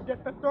 2nd,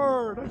 get the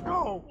 3rd. Let's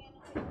go!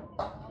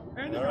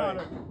 And he All got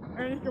right. it,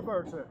 and he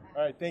converts it.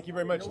 All right, thank you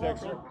very much, You're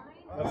Dexter. welcome.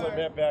 Let's let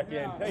Matt back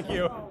in. Thank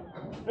you.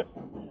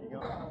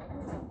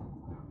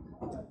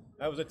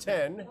 That was a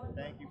 10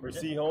 Thank you for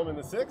Seaholm in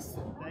the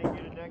 6th. Thank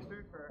you to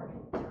Dexter for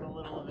giving a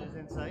little of his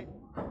insight.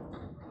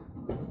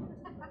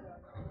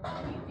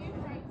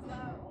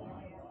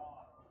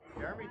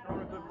 Jeremy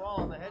throwing a good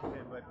ball on the head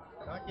pin, but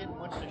not getting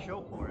much to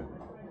show for it.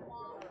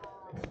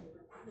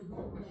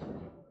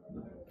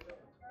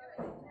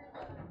 I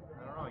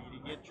don't know, you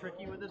get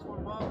tricky with this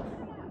one, Bob?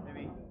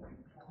 Maybe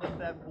clip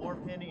that 4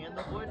 pin and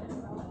the wood?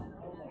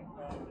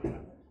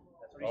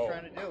 That's what he's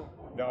trying to do.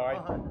 No,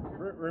 I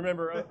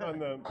remember on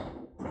the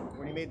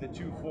when he made the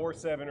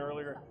 2-4-7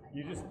 earlier.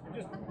 You just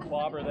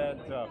clobber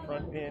that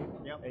front pin,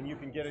 and you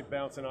can get it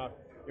bouncing off.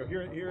 You know,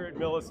 here at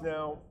Millis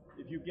now,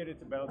 if you get it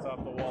to bounce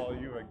off the wall,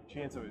 you have a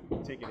chance of it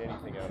taking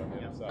anything out on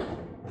the other side.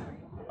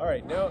 All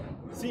right, now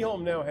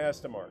Seaholm now has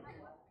to mark.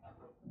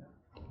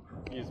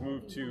 He has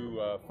moved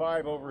to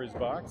 5 over his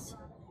box,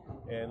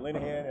 and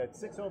Linehan at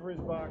 6 over his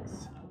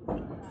box.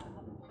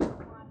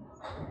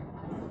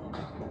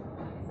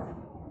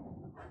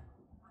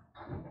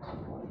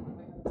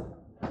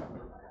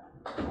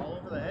 All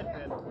over the head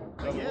pin.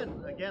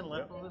 Again,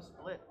 left of the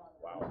split.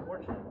 Wow.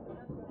 Unfortunate.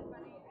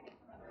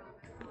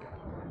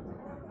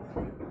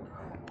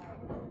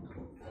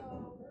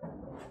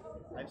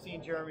 I've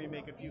seen Jeremy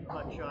make a few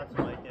clutch shots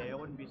in my day. I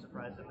wouldn't be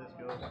surprised if this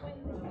goes.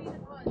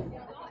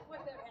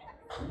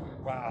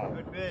 Wow.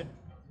 Good bid.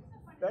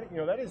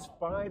 That is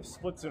 5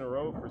 splits in a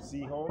row for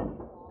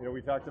Seaholm.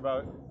 We talked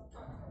about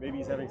maybe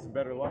he's having some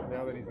better luck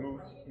now that he's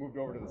moved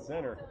over to the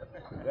center.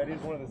 That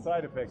is one of the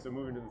side effects of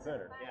moving to the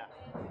center.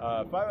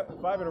 Yeah.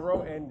 5 in a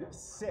row, and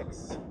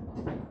 6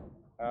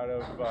 out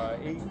of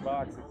 8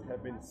 boxes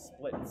have been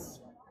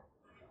splits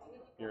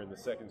here in the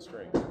 2nd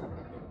string.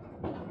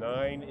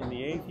 9 in the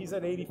 8th. He's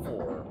at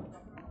 84.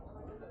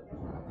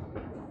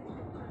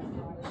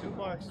 2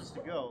 boxes to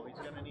go. He's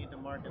going to need to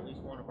mark at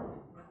least one of them.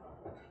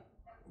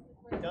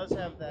 He does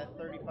have that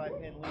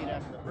 35-pin lead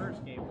after the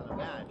first game for the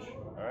match.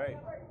 All right.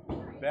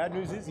 Bad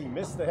news is he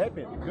missed the head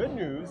pin. Good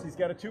news, he's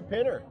got a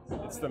 2-pinner.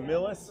 It's the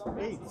Millis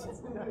 8.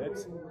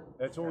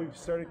 That's what we've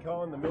started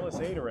calling the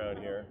Millis 8 around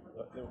here.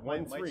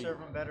 1-3. Might serve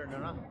him better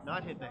to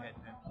not hit the head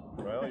pin.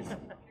 Well,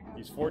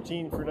 he's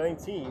 14 for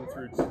 19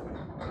 through his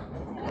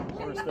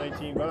first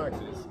 19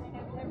 boxes.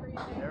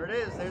 There it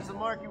is. There's the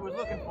mark he was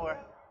looking for.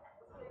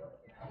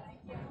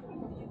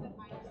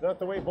 It's not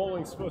the way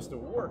bowling's supposed to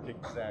work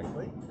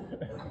exactly.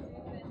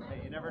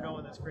 Hey, you never know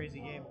in this crazy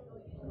game.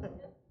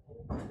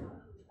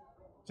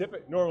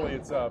 Normally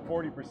it's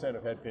 40%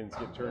 of head pins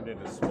get turned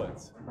into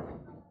splits.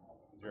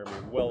 Jeremy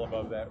well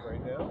above that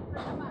right now.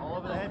 All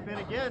over the head pin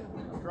again.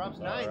 Drops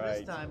 9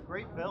 this time.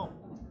 Great film.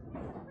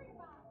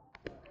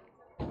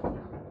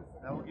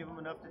 That will give him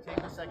enough to take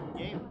the 2nd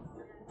game.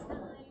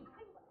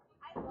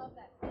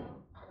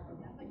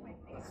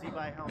 Let's see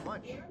by how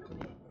much.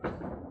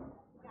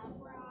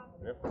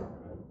 Yep.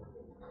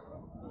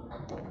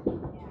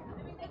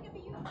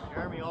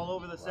 Jeremy all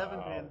over the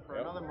 7 pin for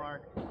another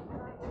mark.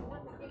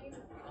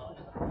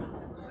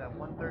 He's at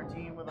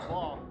 113 with a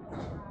ball.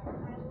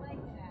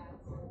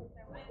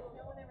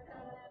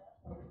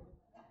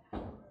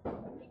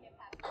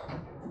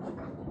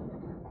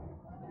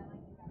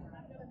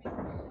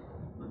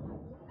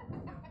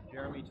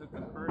 Jeremy took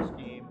the first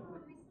game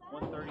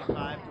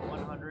 135 to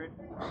 100,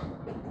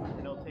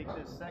 and he'll take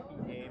this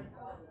 2nd game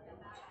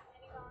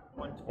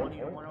 120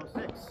 to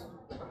 106.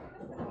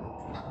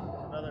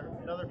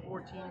 Another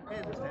 14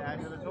 pins to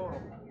add to the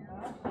total.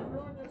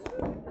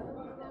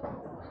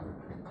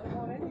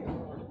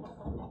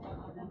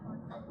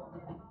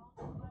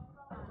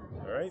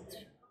 All right.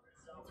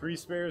 3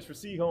 spares for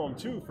Seaholm,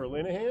 2 for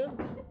Linehan.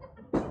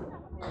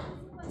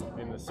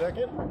 In the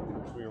 2nd,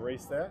 we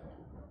erase that.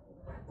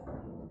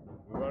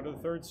 Move on to the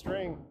 3rd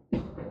string.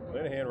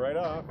 Linehan right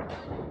off.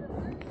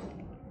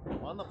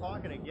 On the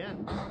pocket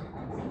again.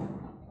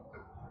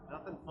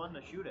 Nothing fun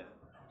to shoot at.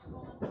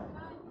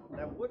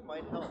 That wood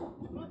might help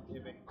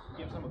if it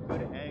gives him a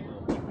good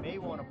angle. He may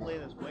want to play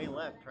this way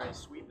left, try to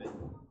sweep it.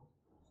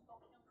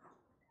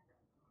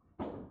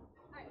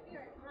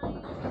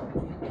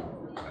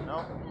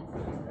 No,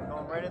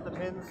 going right at the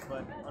pins,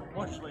 but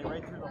unfortunately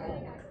right through the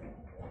hole.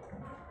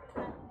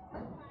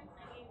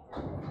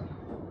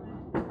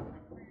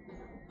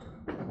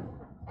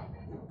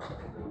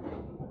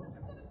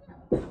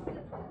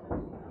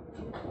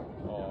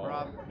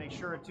 Rob, make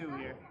sure of 2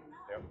 here.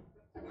 Yep.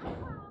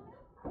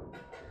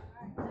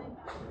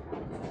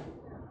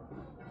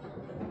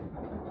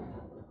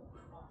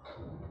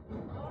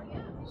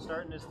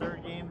 Starting his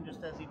 3rd game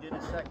just as he did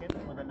his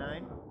 2nd with a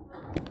 9.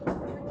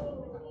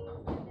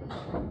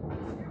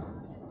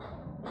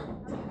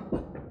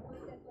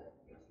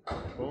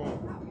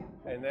 Boom.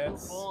 And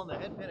that's... Full on the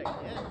head pin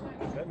again.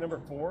 Is that number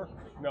 4?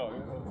 No.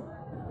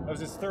 was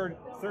his third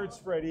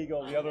spread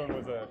eagle. The other one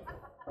was a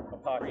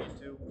pocket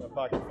 2. a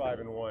pocket 5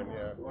 and 1.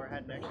 Yeah. Or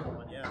had an extra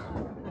one, yeah.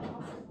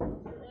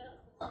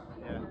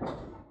 Yeah.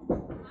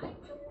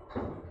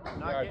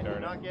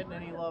 Not getting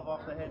any love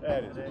off the head.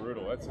 That is today.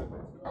 brutal. That's it.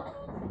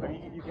 I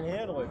mean, you can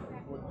handle it.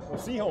 Well,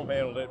 Seaholm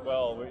handled it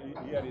well.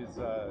 He had his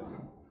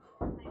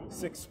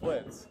 6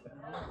 splits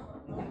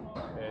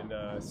and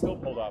still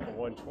pulled off a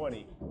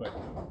 120. But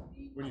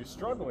when you're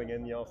struggling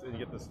and you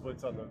get the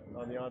splits on the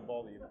on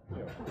ball, you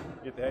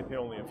get the head pin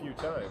only a few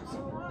times.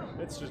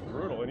 It's just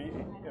brutal. And he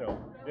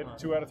did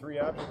 2 out of 3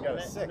 options, got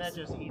a 6. And that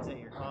just eats at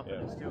your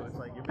confidence too. It's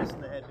like you're missing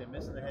the head pin,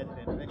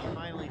 and then you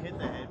finally hit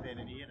the head pin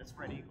and you hit a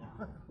spread eagle.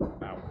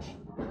 Ouch.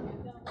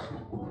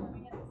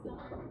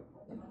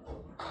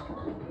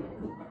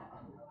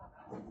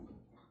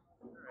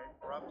 Alright,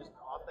 Rob just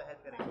off the head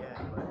pin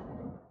again, but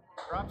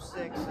drop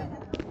 6, and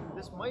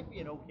this might be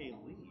an okay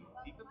lead.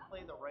 He could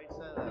play the right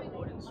side of that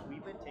wood and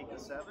sweep it, take the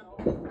 7.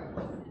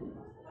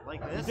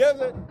 Like this. He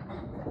does it.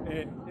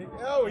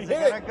 Oh, he Is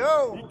hit it it. gonna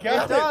go? He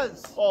got It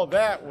does. Oh,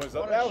 that was a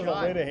What a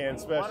shot. Linehan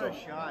special. What a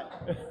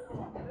shot.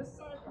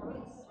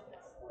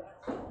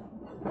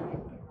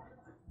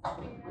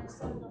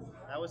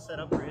 That was set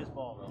up for his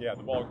ball, though. Yeah,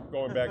 the ball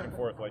going back and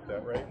forth like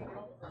that, right?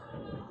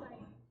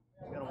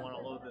 He's gonna want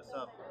to load this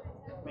up,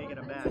 make it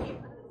a match.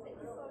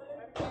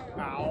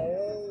 Ow.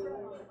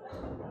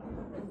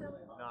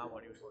 Not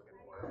what he was looking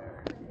for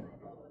there.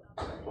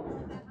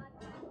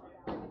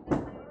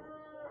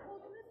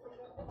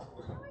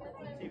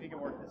 See if he can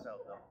work this out,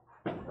 though.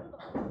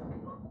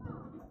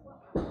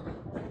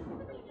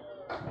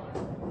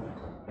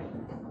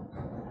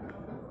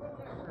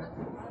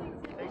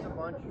 Takes a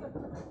bunch.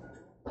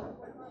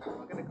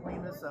 I'm gonna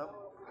clean this up.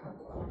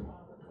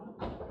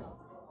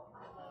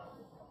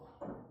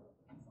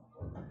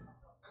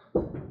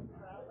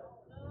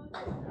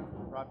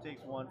 Rob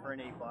takes 1 for an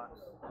 8 box.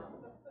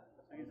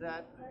 So he's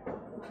at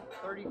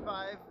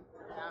 35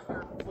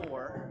 after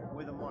 4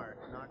 with a mark.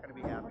 Not going to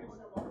be happy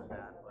with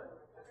that,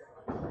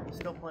 but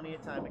still plenty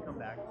of time to come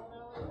back.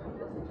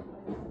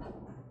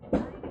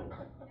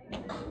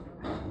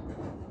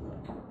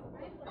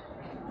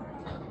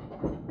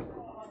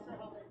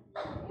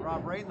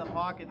 Rob right in the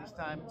pocket this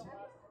time,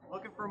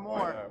 looking for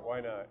more.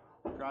 Why not?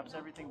 Drops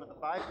everything but the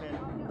 5 pin.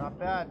 Not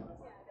bad.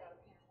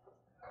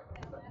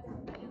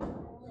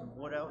 Some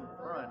wood out in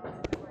front.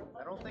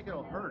 I don't think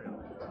it'll hurt him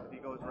if he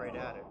goes right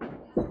at it.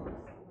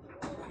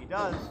 He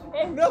does.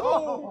 Oh no!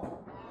 Oh,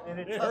 and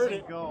it It hurt doesn't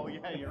it. go.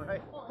 Yeah, you're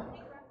right.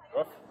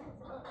 Rough.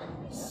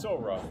 So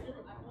rough.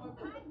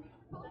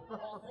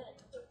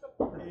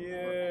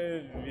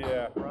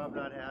 Yeah. Rob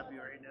not happy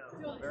right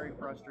now. Very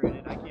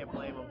frustrated. I can't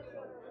blame him.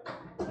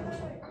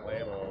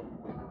 Lambo.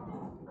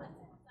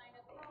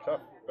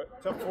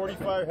 Tough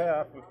 45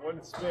 half with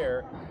 1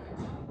 spare.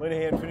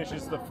 Linehan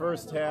finishes the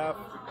first half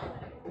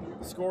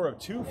score of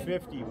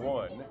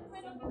 251,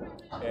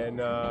 and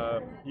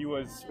he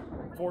was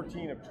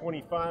 14 of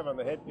 25 on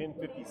the head pin,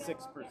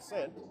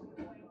 56%,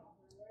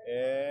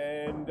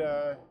 and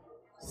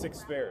 6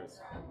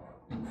 spares.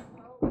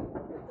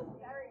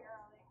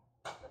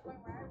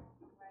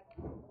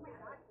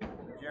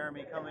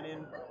 Jeremy coming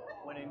in,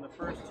 winning the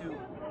first 2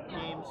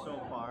 games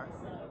so far.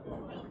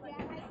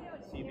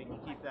 Let's see if he can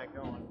keep that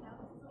going.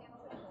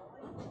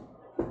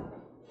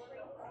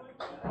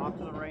 Off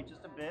to the right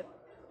just a bit.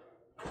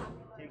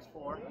 Takes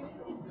 4.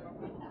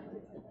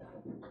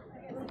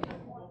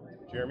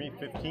 Jeremy,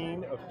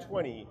 15 of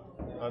 20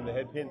 on the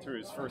head pin through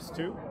his first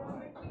 2.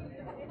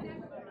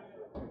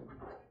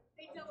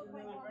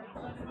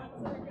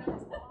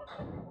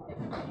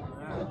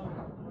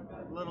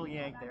 Little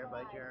yank there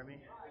by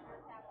Jeremy.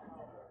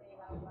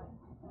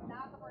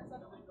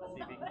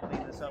 See if he can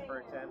clean this up for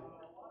a 10.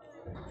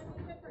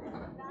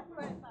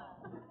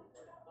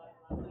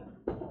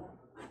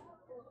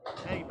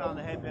 And he found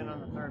the head pin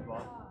on the 3rd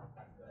ball.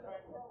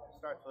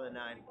 Starts with a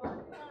 9.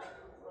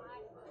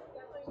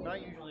 It's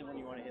not usually when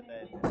you want to hit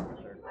that head pin on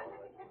the 3rd ball.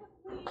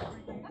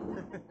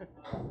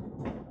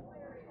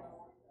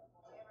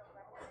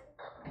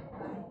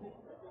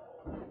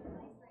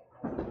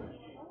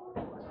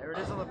 There it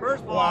is on the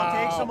first ball.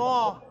 Wow. Takes them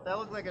all. That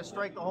looked like a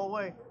strike the whole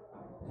way.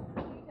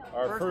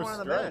 Our First first one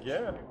on the strike, bench.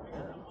 yeah.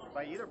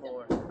 By either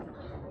bowler.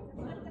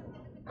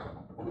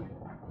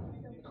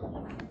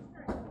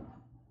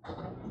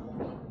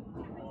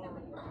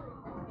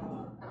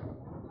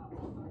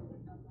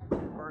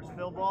 First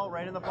fill ball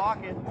right in the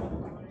pocket.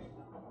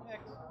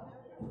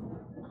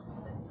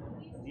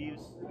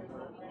 Leaves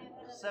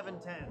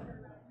 7-10.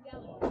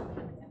 Alright.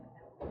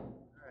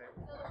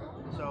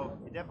 So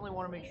you definitely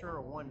want to make sure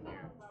a 1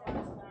 here.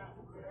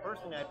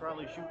 Personally, I'd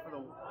probably shoot for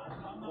the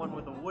one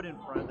with the wood in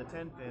front, the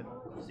 10 pin,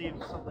 see if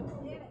something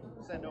can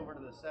send over to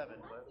the 7,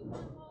 but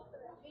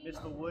miss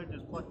the wood,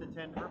 just pluck the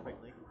 10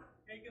 perfectly.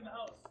 Cake in the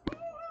house.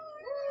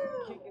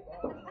 Cake in the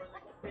house.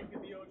 Cake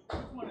in the ocean.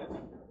 Which one is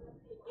it?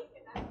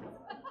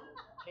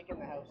 Cake in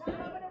the house.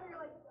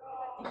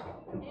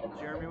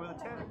 Jeremy with a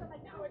 10.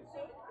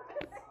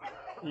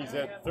 He's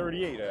at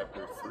 38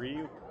 after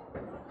 3.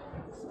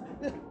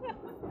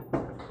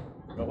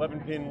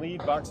 11-pin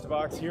lead, box to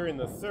box here in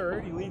the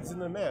third. He leads in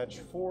the match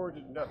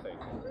 4-0.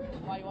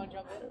 Why you want to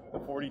jump in? The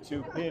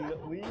 42-pin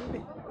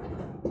lead.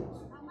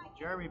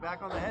 Jeremy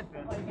back on the head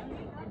pin. Jump in.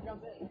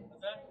 Jump in.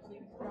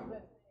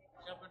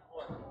 Jump in for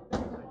what?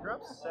 You're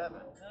up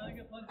 7. I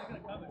get plenty gonna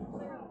come in.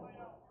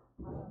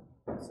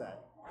 What's that?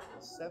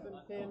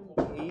 7-pin,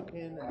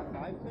 8-pin, and a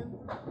 5-pin?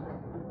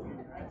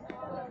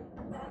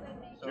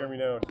 Jeremy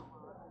now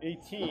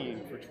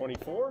 18 for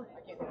 24.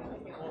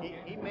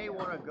 He may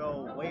want to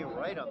go way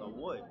right on the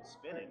wood,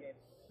 spinning.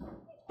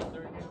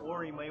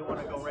 Or he may want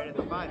to go right at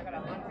the 5-pin.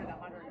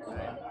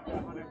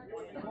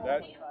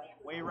 That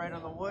Way right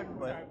on the wood,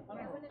 but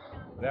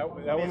that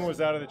one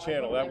was out of the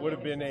channel. That would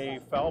have been a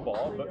foul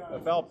ball, but a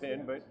foul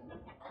pin, but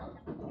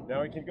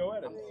now he can go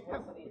at it.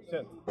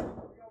 10th.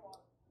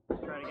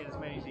 trying to get as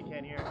many as he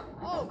can here.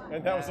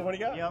 And that was the one he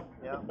got? Yep.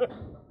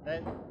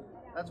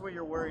 That's what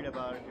you're worried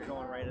about if you're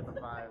going right at the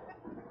 5.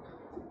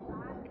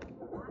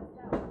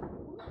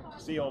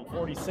 Seaholm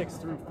 46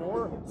 through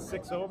 4,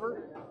 6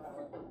 over.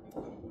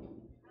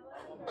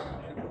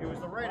 It was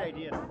the right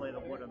idea to play the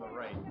wood on the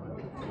right.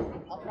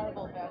 I'll try to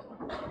go fast.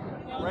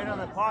 Right on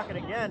the pocket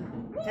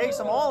again. Takes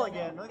them all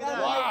again. Look at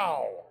that.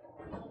 Wow!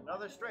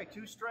 Another strike.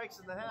 2 strikes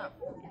in the half.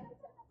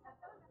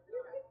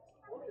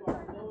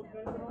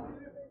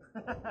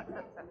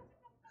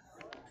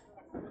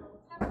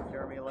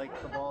 Jeremy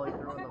likes the ball he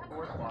threw in the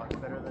 4th box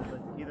better than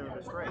either of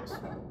the strikes.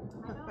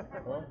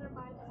 Well,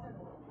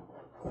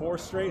 4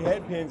 straight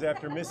head pins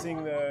after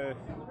missing the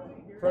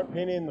front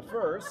pin in the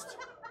first.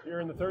 Here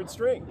in the 3rd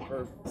string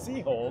for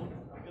Seaholm.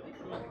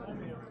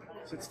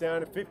 Sits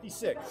down at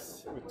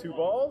 56 with 2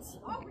 balls.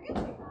 All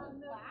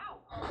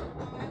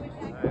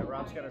right,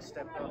 Rob's got to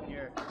step up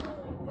here.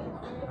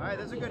 All right,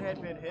 there's a good head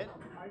pin hit.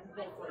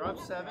 Drop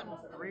 7,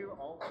 3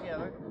 all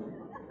together.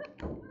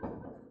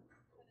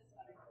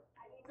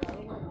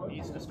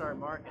 Needs to start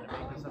marking to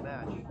make this a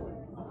match.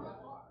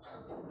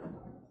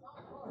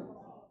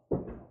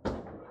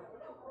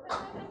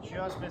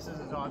 Just misses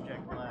his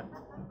object left.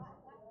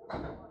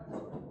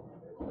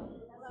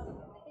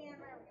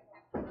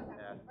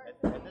 Yeah,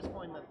 at this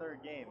point in the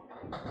 3rd game,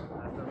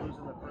 after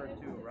losing the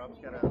first 2, Rob's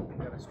got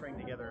to string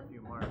together a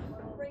few marks.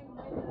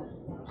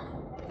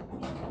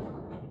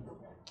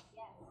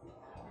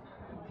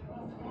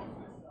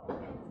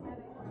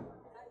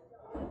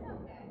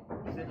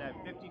 Sitting at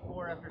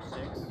 54 after 6.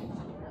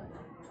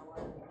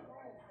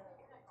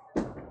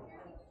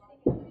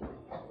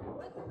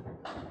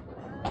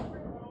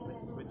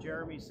 With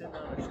Jeremy sitting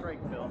on a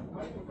strike bill,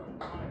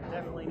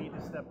 definitely need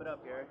to step it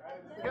up here.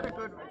 You got a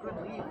good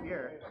lead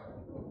here.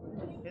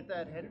 Hit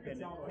that head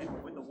pin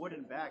and with the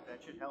wooden back,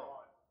 that should help.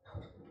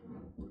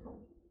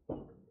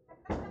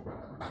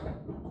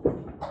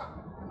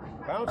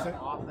 Bounce it.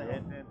 Off the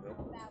head pin.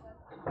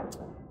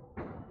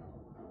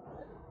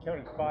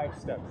 Counted 5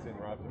 steps in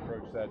Rob's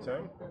approach that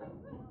time.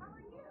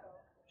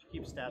 Should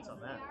keep stats on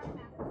that.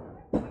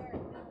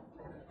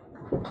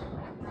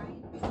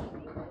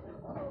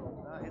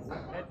 Hits the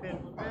head pin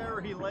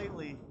very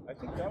lightly. I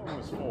think that one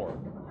was 4.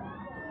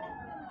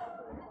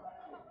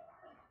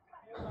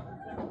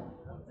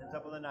 Ends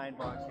up with a 9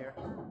 box here.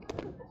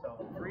 So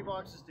 3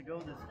 boxes to go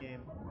this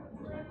game.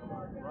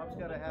 Rob's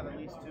got to have at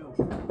least two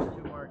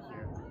marks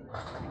here.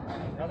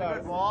 How That's a about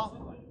good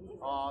ball.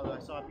 Oh, I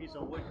saw a piece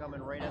of wood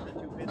coming right at the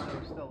 2 pins that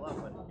were still up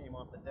when it came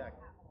off the deck.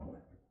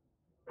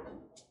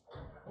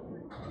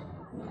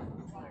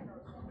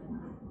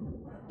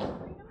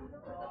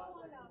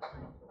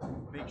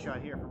 Big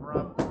shot here from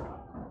Rob.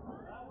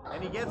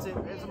 And he gets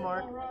it. There's a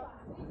mark.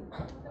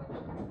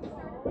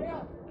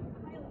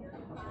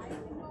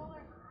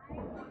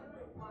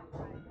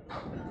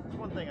 That's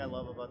one thing I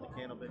love about the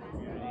Candlepin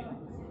community.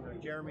 You know,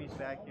 Jeremy's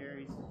back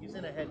here. He's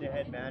in a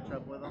head-to-head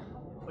matchup with him,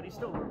 but he's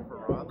still rooting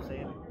for Rob,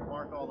 saying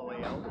mark all the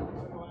way out.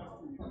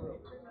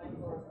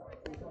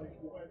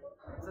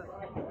 It's a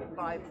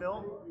 5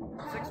 fill,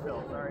 6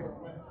 fill, sorry.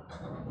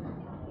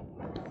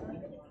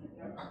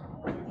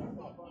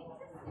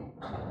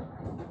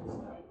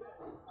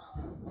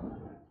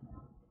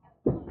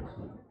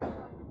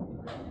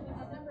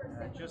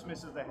 Just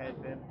misses the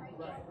head pin.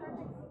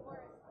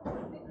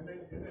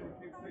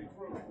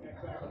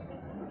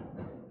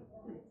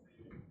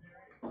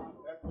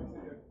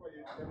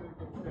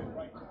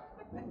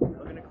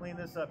 Looking to clean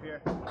this up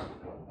here.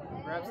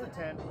 Grabs the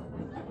 10.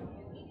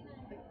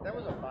 That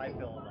was a 5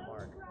 fill on the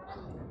mark.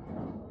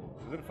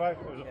 Was it a 5?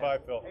 It was a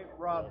 5 fill. Hey,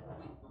 Rob,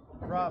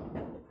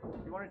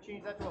 you want to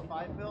change that to a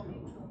 5 fill?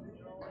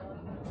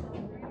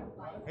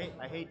 Hey,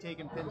 I hate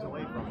taking pins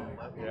away from him,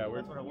 but Yeah,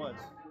 that's what it was.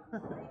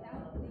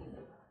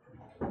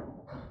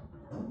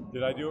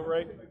 Did I do it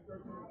right?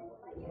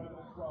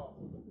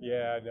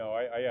 Yeah, no,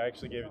 I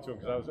actually gave it to him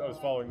because I was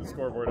following the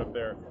scoreboard up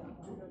there.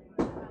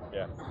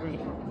 Yeah,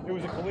 it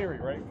was a Caleri,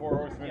 right? 4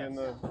 horsemen Yes. in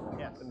the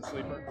Yes. in the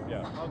sleeper.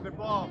 Yeah. Oh, good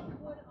ball.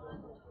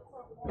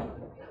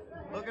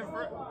 Looking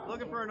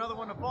for another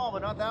one to fall,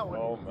 but not that one.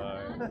 Oh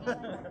my.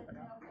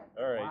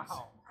 All right.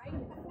 Wow.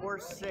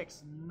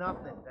 4-6,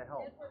 nothing to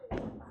help.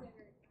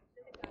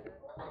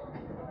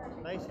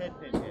 Nice head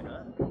pin hit,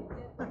 huh?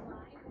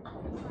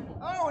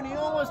 Oh, and he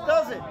almost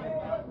does it.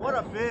 What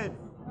a bid.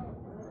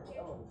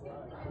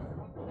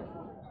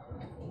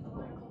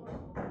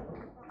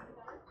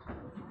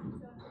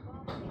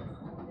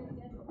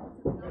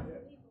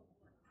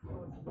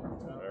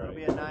 It'll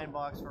be a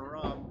 9-box for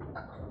Rob.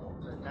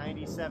 It's a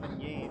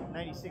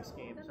 96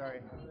 game,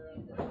 sorry.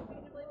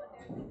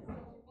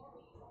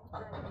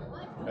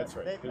 That's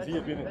right. That, Because that, he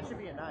had been that should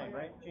be a 9,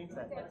 right? Change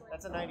that.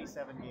 That's a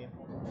 97 game.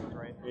 That's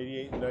right.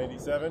 88 and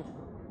 97.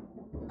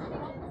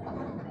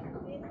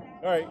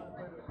 All right.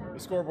 The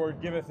scoreboard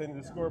giveth and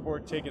the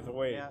scoreboard taketh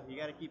away. Yeah, you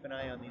got to keep an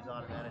eye on these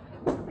automatic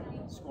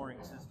scoring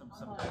systems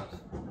sometimes.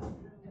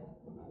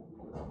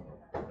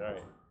 All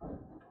right.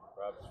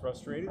 Rob's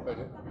frustrated, but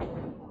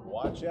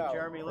watch out.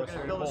 Jeremy looking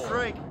to Frustrated build a bull.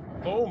 strike.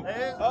 Boom.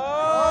 And-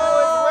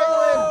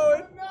 Oh,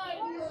 it's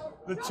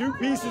the two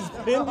pieces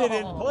pinned it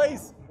in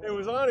place. It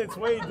was on its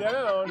way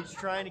down. He's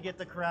trying to get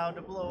the crowd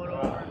to blow it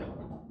over.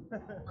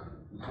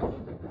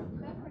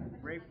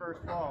 Great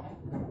first ball.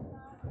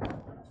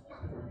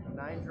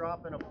 9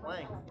 drop and a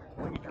plank.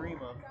 What you dream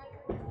of.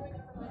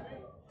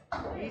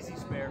 Easy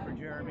spare for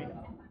Jeremy.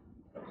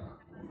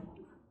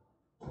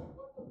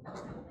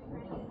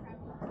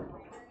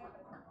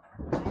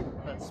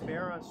 That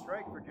spare on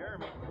strike for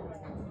Jeremy.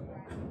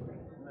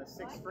 In the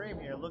 6th frame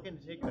here, looking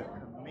to take a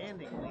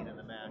commanding lead in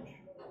the match.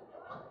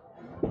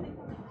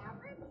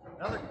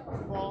 Another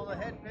ball in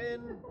the head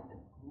pin,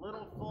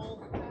 little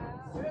full,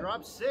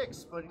 drop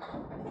 6, but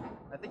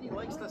I think he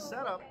likes the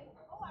setup.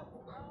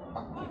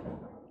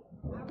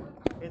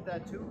 Hit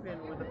that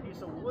 2-pin with a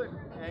piece of wood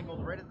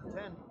angled right at the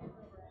 10.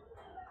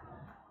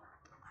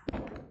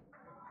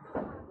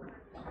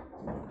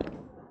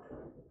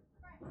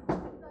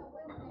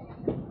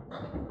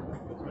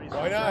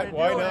 Why not?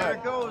 Why not? There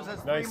it goes.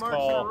 That's Nice 3 marks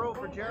call. in a row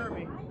for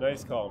Jeremy.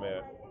 Nice call,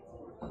 man.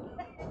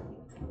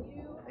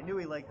 I knew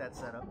he liked that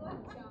setup.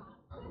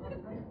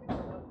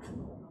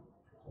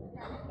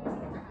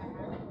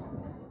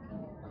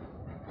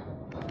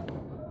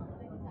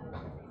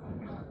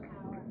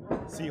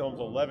 Seaholm's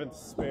 11th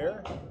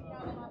spare.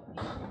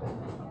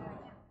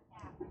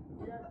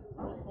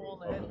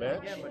 Pull in the Of head the pin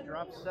match. again, but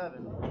drop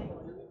 7.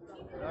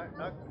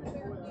 Not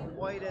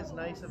quite as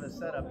nice of a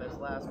setup as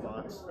last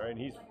box. All right,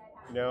 he's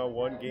now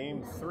won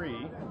game 3.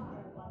 He's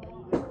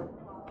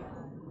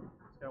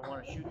gonna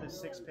want to shoot the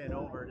 6-pin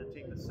over to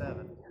take the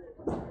 7.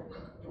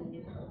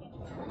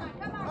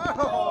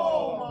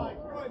 Oh my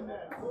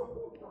goodness!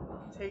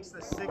 Takes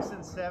the 6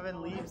 and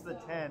 7, leaves the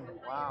 10.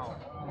 Wow,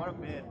 what a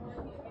bid.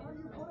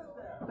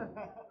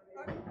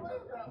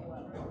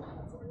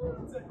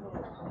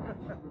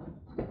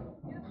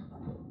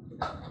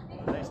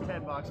 Nice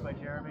 10 box by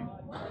Jeremy.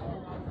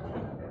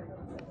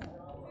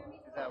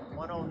 He's at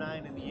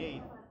 109 in the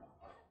 8th.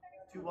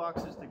 2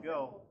 boxes to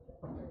go.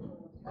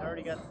 He's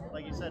already got,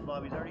 like you said,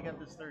 Bob, he's already got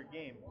this 3rd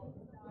game.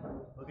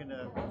 Looking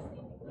to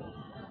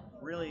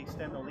really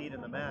extend the lead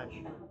in the match.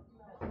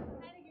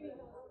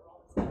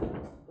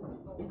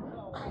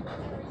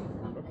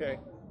 Okay.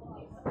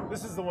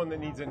 This is the one that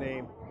needs a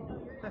name.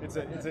 It's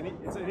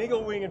an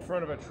eagle wing in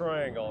front of a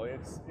triangle.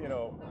 It's, you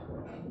know,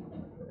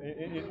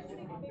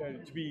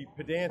 to be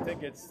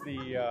pedantic, it's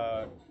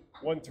the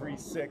 1, 3,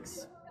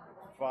 6,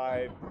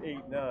 5,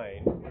 8,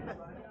 9.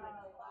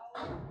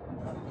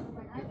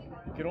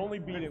 You can only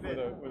beat it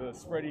with a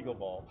spread eagle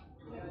ball.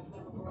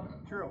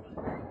 True.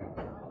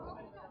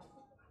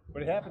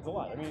 But it happens a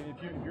lot. I mean,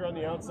 if you're on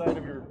the outside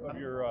of your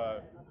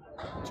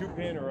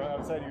 2-pin or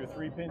outside of your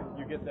 3-pin,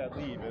 you get that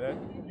lead, and that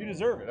you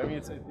deserve it. I mean,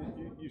 it's a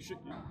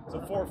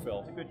 4-fill.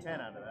 It's a good 10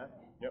 out of that.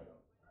 Yep.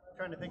 I'm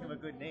trying to think of a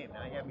good name.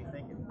 Now you have me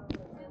thinking.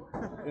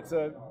 It's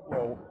a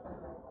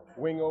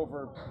wing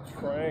over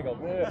triangle.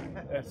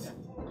 It's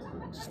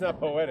just not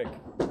poetic.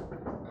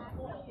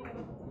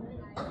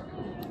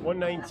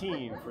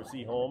 119 for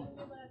Seaholm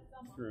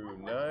through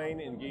 9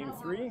 in game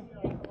 3.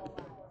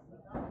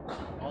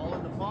 All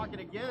in the pocket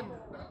again.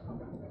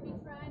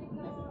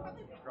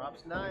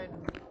 Drops 9.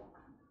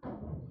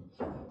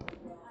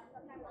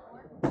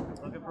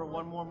 Looking for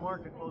one more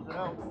mark to close it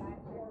out.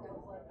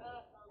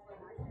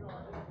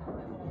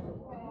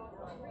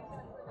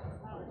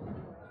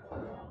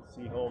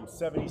 Seaholm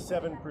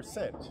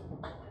 77%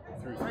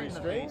 through 3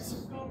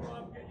 strings.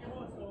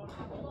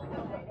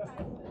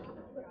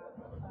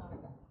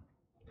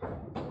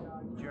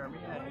 Jeremy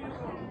at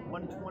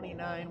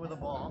 129 with a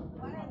ball.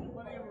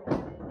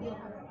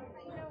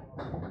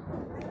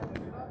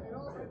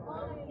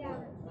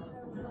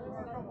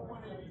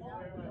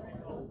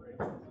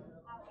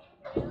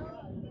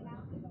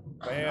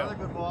 Bam. Another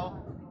good ball.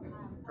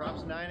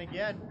 Drops 9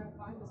 again.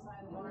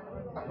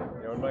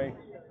 You know, in my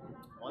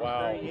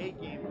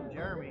 138 game from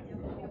Jeremy.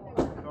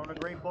 Throwing a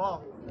great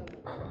ball.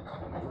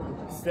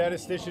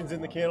 statisticians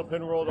in the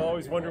candlepin world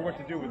always wonder what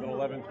to do with an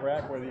 11th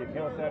rack, whether you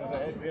count that as a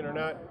head pin or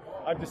not.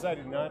 I've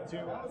decided not to,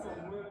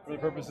 for the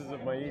purposes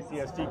of my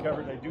ACST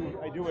coverage. I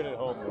do it at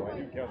home though. I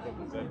do count them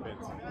as head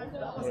pins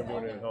when I'm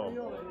doing it at home.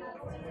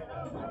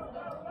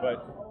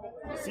 But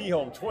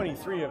Seaholm,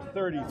 23 of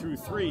 30 through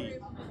 3,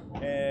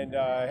 and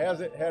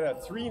had a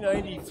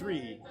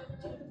 393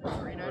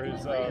 for for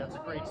his. That's a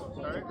great It's a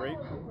start. great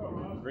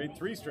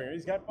 3-stringer.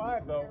 He's got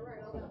 5 though.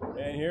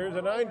 And here's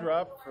a 9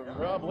 drop from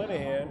Rob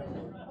Linehan.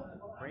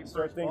 Great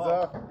Start first things ball.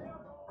 off.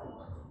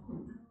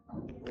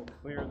 We'll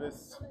clear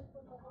this.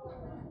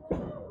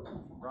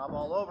 Rob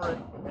all over it,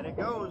 and it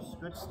goes.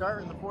 Good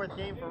start in the 4th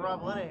game for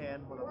Rob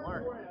Linehan with a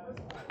mark.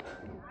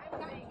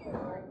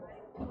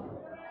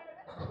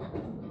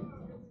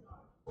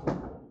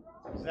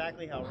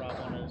 Exactly how Rob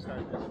wanted to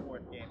start this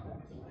 4th game.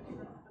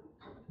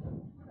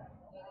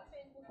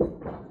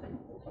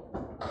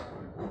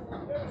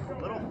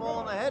 Little fall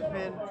on the head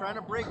pin, trying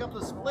to break up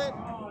the split.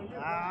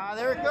 Ah,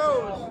 there it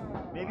goes.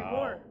 Maybe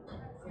more.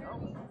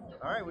 No.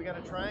 All right, we got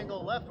a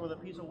triangle left with a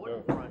piece of wood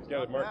in front.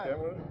 Got to Not mark bad. that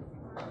one.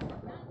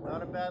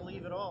 Not a bad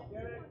leave at all.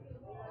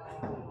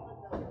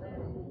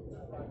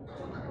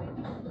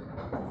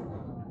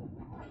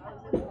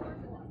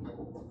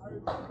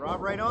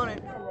 Rob right on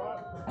it.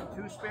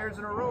 2 spares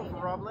in a row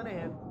for Rob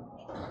Linehan.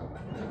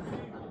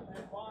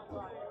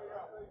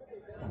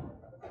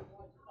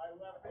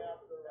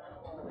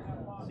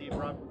 See if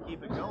Rob can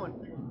keep it going.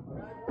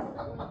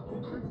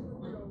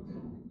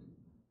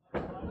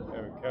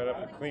 Haven't cut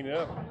up and clean it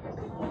up.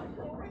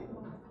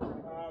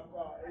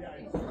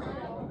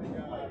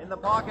 In the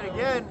pocket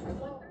again.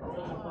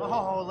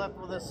 Oh, left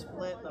with a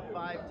split, the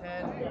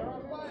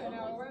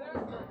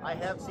 5-10. I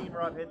have seen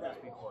Rob hit this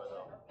before,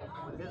 though.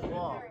 With his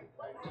ball.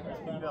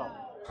 Bill.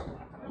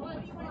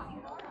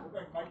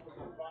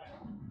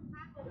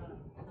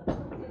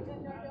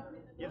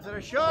 Gives it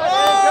a shot.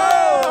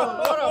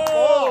 Oh! There it goes. What a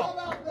ball.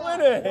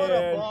 Linehan. What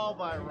a ball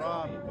by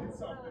Rob.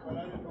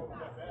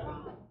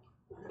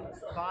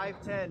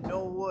 5-10,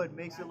 no wood,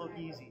 makes it look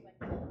easy.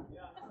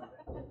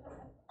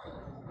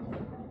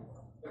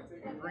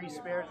 3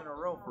 spares in a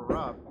row for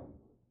Rob.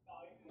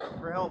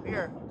 For help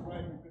here.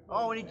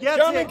 Oh, and he gets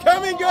it.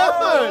 Coming, good.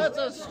 Oh, that's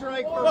a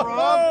strike for Rob.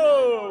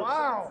 Oh.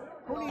 Wow.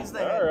 Who needs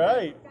that? All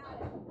right.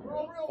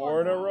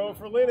 4 in a row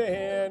for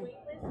Linehan.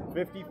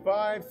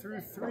 55 through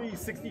 3,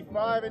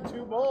 65 and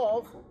 2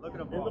 balls. Look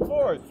at him in the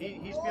 4th.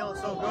 He's feeling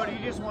so good. He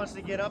just wants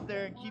to get up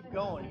there and keep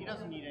going. He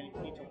doesn't need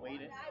anything to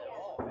wait it.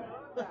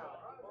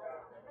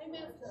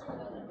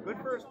 Good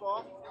first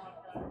ball.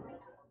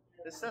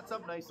 This sets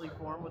up nicely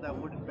for him with that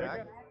wooden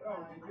back.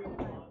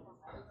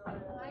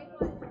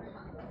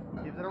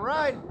 Gives it a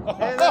ride.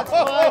 And that's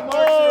 5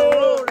 marks in a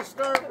row to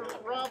start for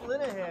Rob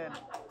Linehan.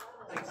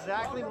 That's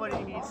exactly what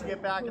he needs to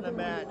get back in the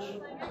match.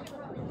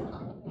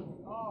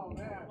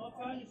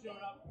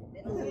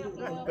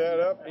 Put that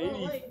up,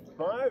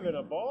 85 in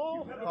a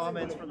ball.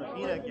 Comments from the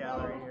peanut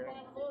gallery here.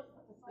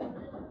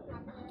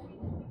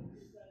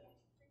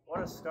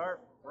 What a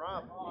start,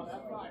 Rob.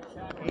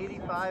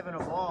 85 in a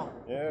ball.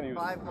 Yeah, and he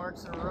was 5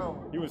 marks in a row.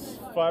 He was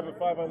 5 of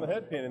 5 on the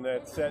head pin in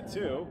that set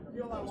too.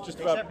 It's just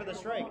about. Except for the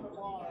strike.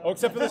 Oh,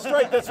 except for the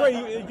strike. That's right.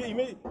 He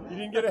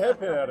didn't get a head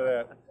pin out of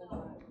that.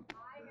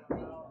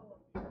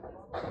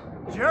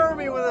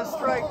 Jeremy with a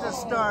strike to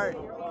start.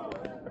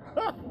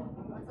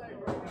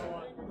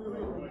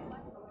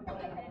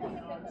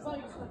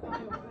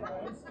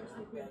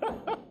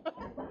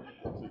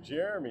 So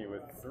Jeremy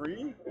with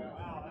 3.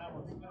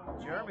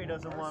 Jeremy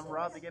doesn't want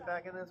Rob to get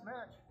back in this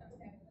match.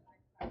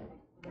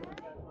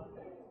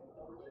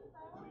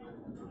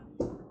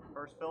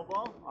 First fill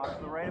ball, off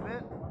to the right a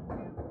bit.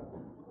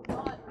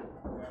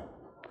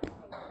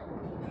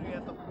 We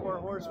got the 4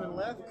 horsemen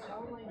left.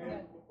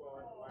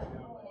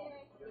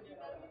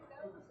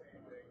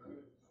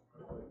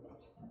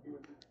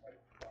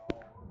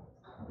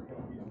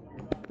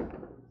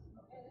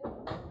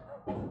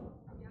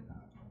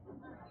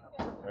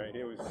 All right,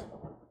 it was.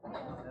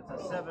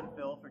 That's a 7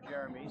 fill for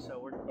Jeremy, so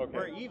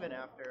we're even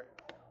after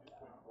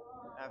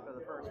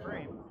the first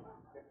frame.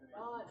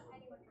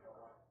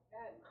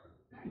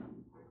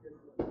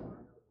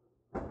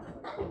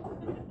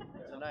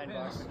 It's a 9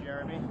 bucks for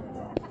Jeremy.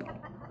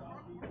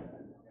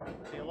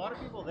 See, a lot of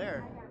people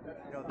there,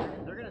 you know,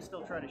 they're going to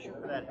still try to shoot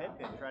for that head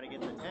pin, try to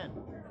get the 10.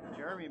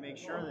 Jeremy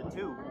makes sure the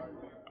 2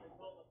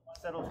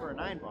 settles for a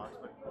 9 box,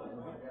 but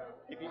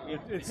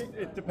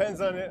It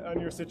depends on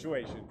your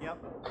situation. Yep.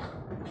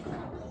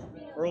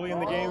 Early in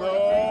the game, Do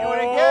though. it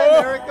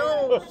again. There it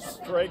goes.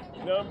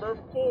 Strike number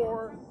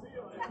 4.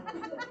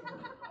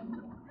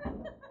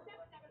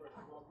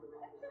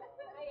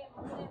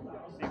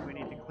 See if we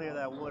need to clear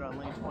that wood on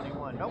lane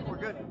 21. Nope, we're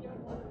good.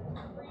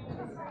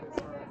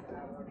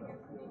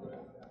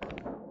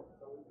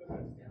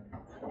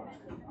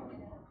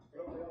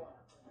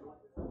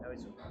 Now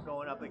he's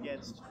going up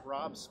against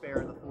Rob's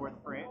spare in the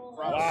 4th frame.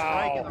 Rob's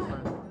strike in the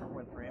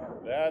 4th frame.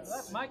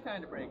 That's my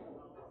kind of break.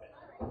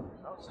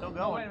 Oh, still Oh,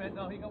 going. wait a minute.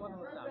 No, he got one of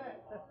those down.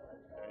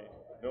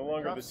 no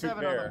longer Dropped the 2 7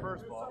 on the pair.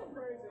 first ball.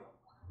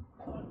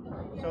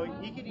 So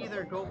he could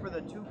either go for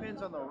the 2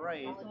 pins on the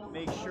right,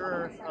 make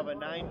sure of a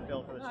 9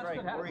 fill for the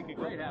strike, or he could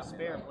go for the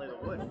spare and play the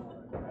wood.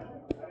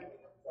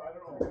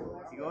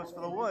 He goes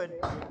for the wood.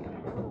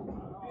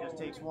 He just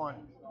takes 1.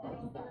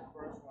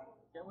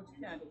 Get what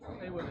you can.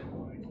 Stay with it.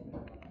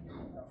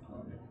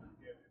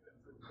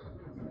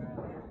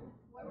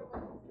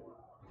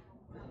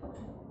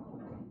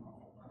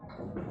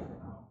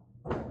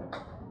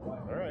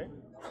 All right.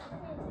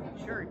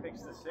 Jerry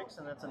picks the 6,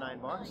 and that's a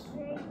 $9.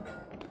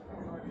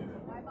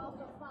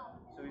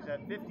 So he's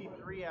at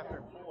 53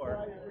 after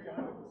 4,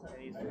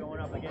 and he's going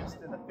up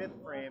against, in the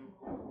 5th frame,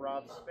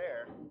 Rob's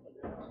spare.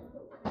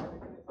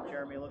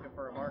 Jeremy looking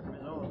for a mark of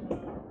his own.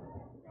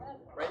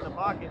 Right in the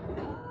pocket.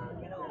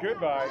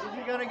 Goodbye. Is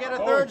he gonna get a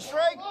 3rd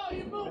strike?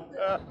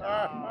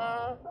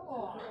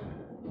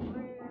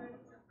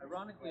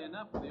 Ironically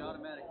enough, with the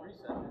automatic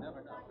reset, you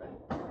never know,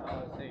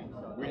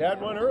 right? We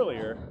had one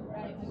earlier.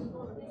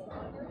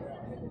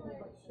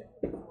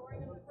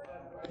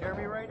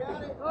 Jeremy right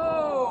at it.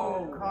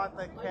 Oh! Caught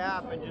the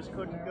cap and just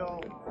couldn't go.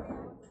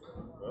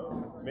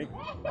 Make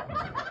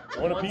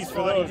one apiece for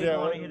spot he those, didn't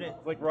yeah. wanna hit it.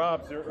 Like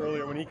Rob's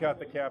earlier when he caught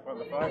the cap on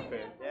the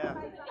 5-pin. Yeah.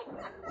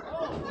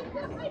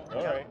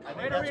 All right. I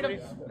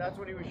think that's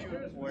what he was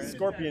shooting for.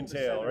 Scorpion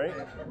tail, right?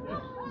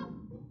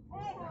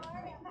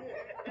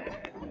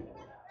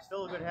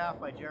 Still a good half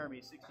by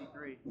Jeremy,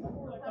 63.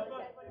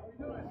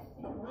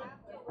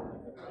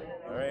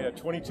 All right, a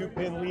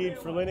 22-pin lead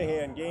for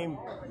Linehan.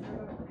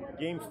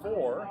 Game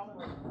 4.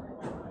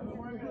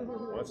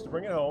 Wants to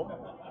bring it home.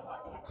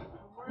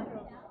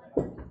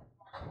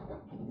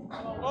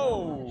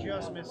 Oh!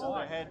 Just misses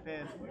the head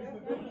pin.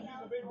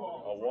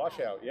 A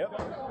washout, yep.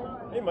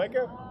 Hey,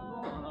 Micah.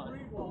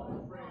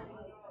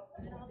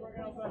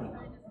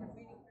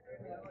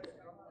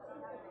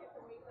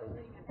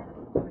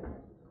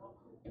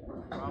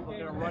 Rob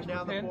looking to run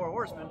down the 4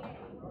 horsemen.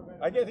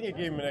 I think he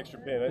gave him an extra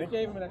pin. I think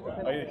Gave him an extra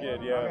pin. I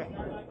did, yeah. Okay.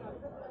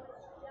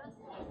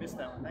 Missed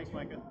that one. Thanks,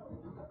 Micah.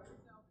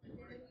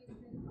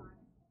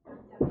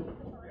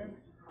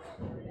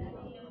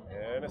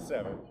 And a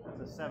 7.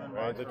 That's a 7. All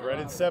right, the for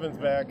dreaded Rob. 7's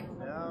back.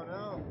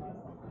 No.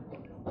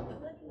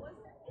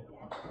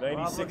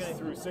 96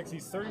 through 6.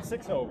 He's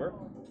 36 over.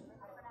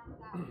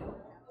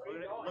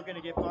 Looking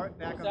to get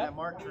back on that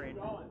mark train.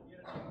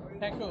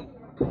 Cancun.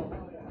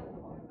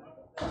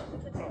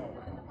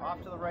 Off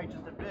to the right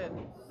just a bit.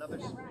 Another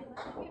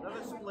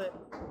split.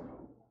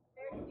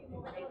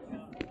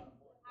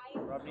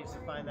 Rob needs to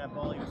find that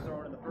ball he was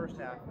throwing in the first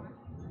half.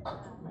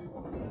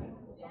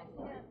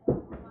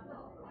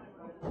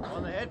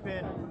 On the head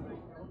pin.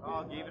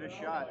 Oh, gave it a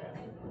shot.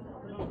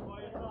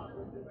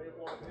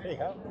 Hey,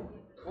 how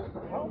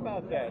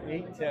about that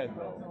 8-10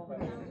 though?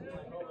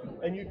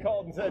 And you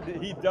called and said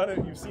that he'd done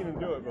it. You've seen him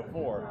do it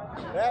before.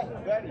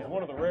 That is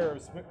one of the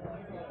rarest.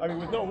 I mean,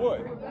 with no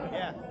wood.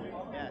 Yeah.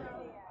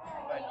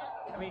 But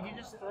I mean, he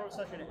just throws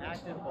such an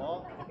active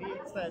ball. If he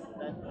hits that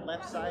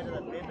left side of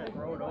the pin and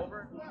throw it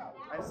over,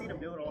 I've seen him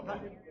do it all the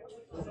time.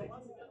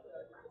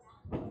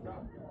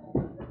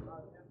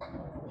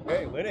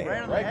 Hey, Linehan,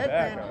 Right on the right head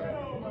back. pin.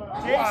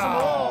 Takes them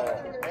all.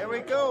 There we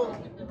go.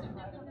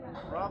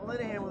 Rob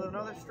Linehan with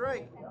another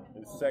strike.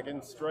 His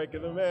 2nd strike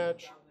of the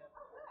match.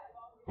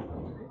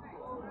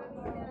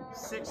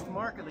 6th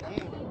mark of the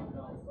game.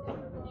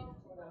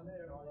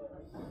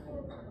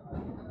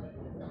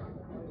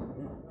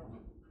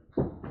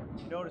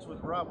 You notice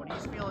with Rob, when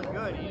he's feeling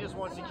good, he just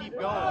wants to keep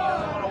going. He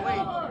doesn't want to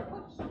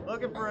wait.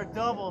 Looking for a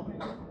double.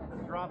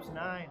 Drops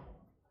 9.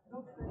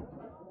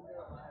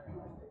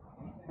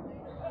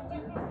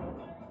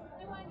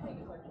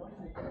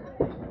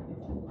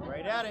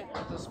 Right at it.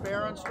 It's a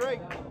spare on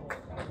strike.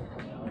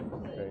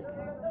 Okay.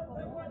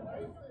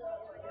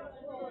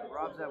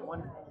 Rob's at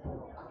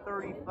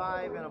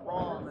 135 and a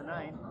ball in the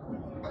 9th.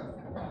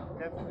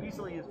 That's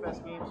easily his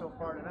best game so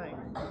far tonight.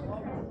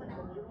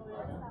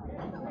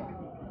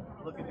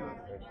 Looking to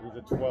He's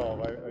a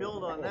 12.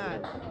 build on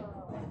that.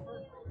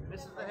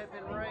 Misses the head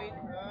pin right.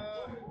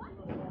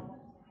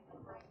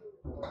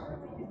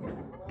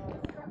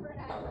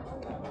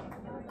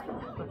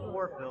 The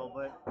 4 fill,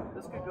 but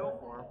this could go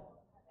for him.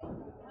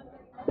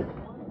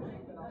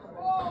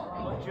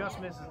 Just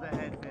misses the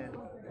head pin.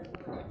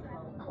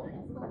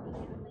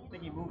 I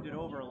think he moved it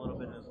over a little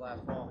bit in his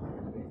last ball.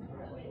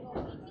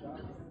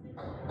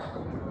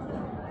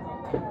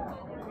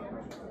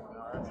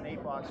 That's an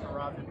 8-box for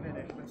Rob to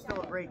finish, but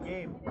still a great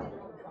game.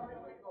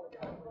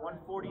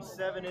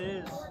 147 it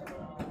is.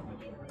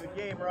 Good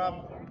game,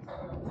 Rob.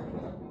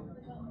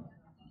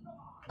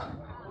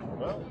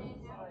 Well,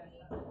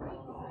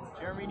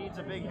 Jeremy needs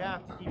a big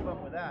half to keep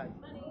up with that.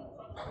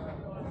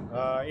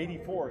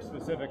 84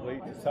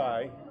 specifically to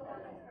tie.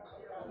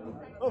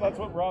 Oh, that's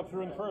what Rob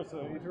threw in the first.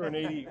 So he threw an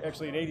 80,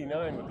 actually an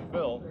 89 with the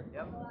fill.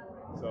 Yep.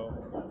 So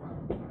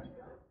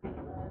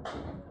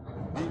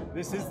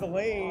this is the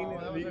lane.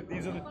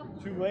 These are the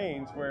 2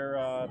 lanes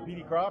where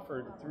Petey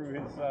Crawford threw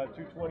his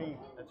 227,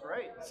 That's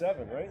right. right?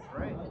 That's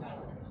right.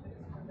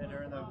 And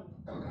they're in the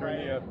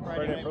Friday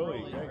Night Pro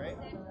League, right?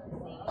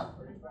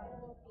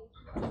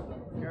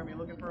 Jeremy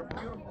looking for a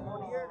beautiful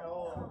one here.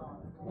 No.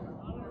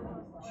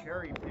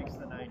 Cherry picks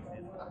the 9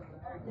 pin.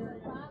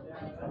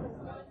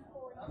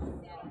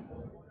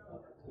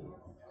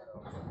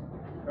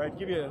 All right,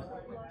 give you a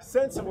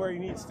sense of where he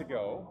needs to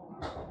go.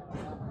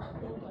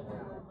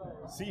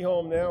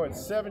 Seaholm now at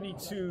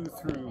 72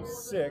 through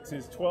 6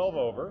 is 12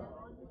 over.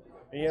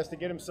 And he has to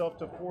get himself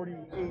to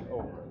 48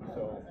 over.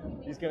 So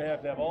he's going to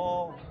have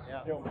all,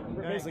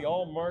 basically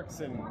all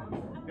marks and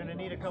Gonna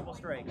need a couple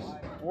strikes.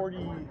 40,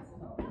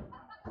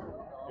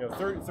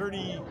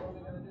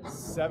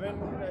 37,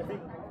 I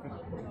think.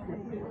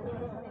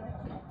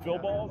 Fill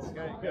balls.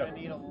 Gonna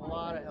need a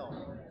lot of help.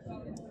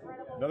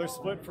 Another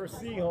split for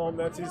Seaholm.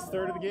 That's his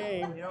third of the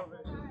game. You know,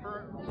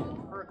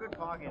 for a good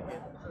pocket,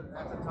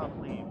 that's a tough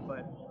lead,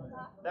 but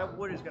that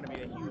wood is going to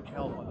be a huge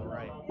help on the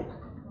right.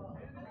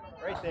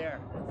 Right there.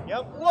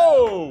 Yep.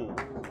 Whoa!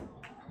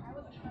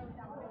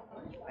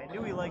 I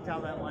knew he liked how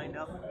that lined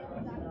up.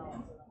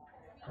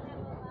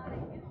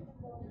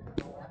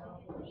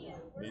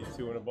 These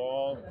two in a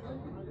ball.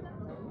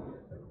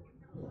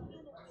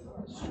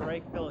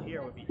 Strike fill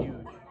here would be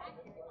huge.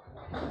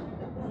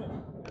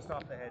 Just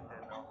off the head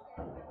pin though.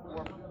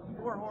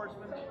 Four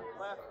horsemen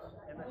left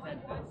in the 10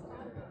 pin.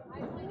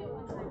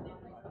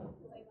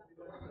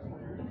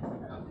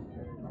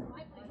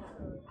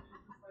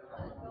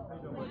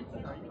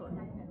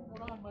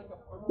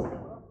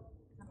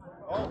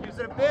 Oh, gives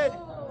it a bid.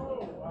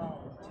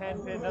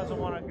 10 pin doesn't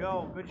want to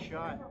go. Good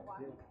shot.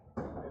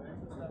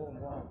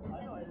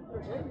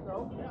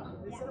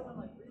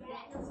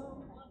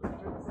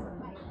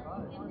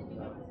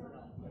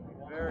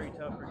 Very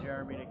tough for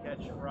Jeremy to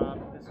catch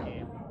Rob this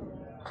game.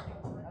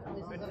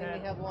 Good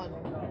 10. We have one.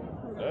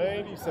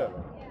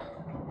 97.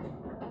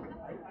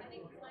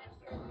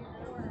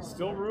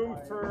 Still room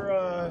for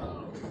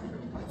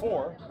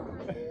 4.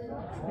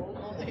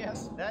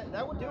 Yes,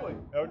 that would do it.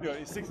 That would do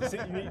it. He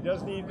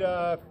does need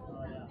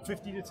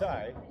 50 to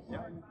tie.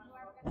 Yep.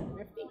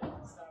 50.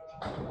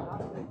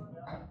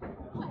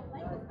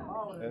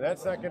 And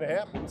that's not going to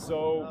happen,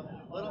 so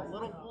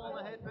Little pull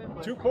on the head pin.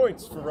 2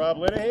 points for Rob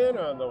Linehan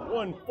on the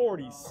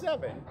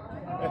 147.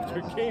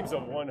 After games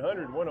of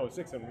 100,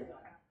 106, and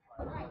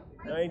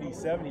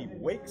 97, he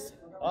wakes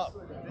up.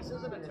 This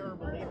isn't a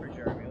terrible lead for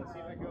Jeremy. Let's see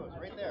if it goes.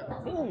 Right there.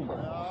 Boom!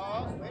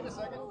 Oh, wait a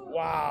second.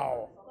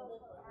 Wow!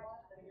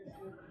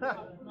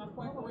 Not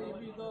quite the way you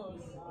read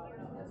those.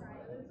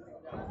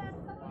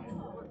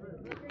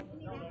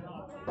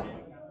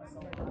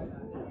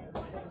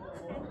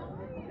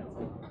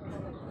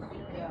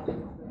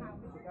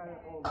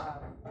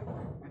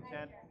 Good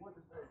 10.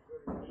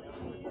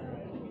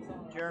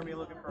 Jeremy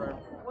looking for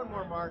one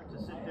more mark to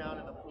sit down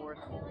in the 4th.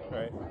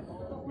 Right.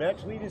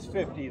 Match lead is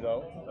 50,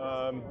 though.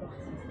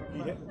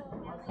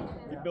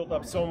 He built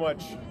up so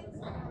much.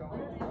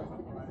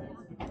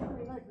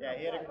 Yeah,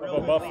 he had a Of real a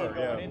good buffer, lead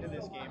going yeah. into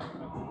this game.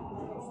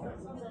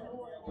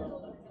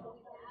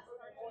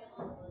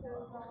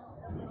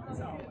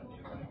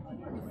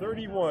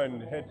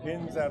 $31 head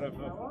pins out of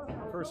the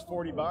first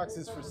 40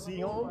 boxes for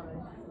Seaholm.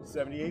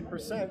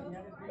 78%.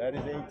 That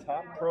is a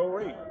top pro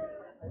rate.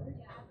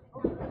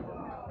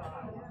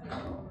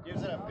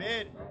 Gives it a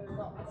bid.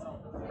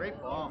 Great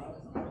ball.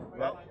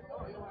 That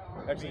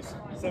actually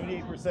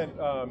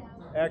 78%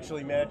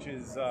 actually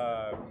matches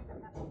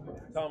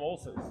Tom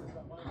Olson's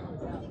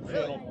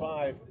Channel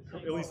 5,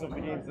 at least of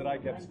the games that I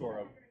kept score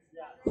of.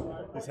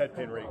 His head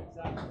pin rate.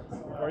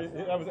 Or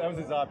that was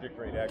his object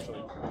rate,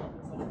 actually.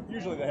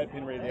 Usually the head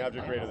pin rate and the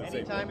object rate are the same.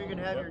 Anytime you can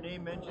have your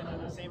name mentioned in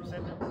the same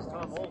sentence as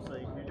Tom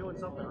Olson, you're doing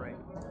something right.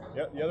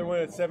 Yep, the other one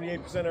at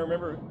 78%, I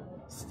remember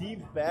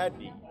Steve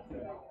Badney.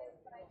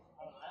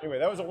 Anyway,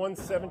 that was a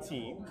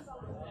 117.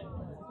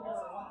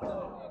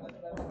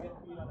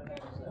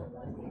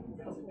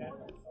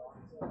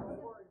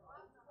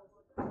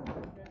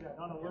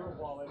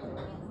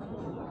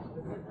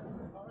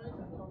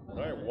 All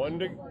right,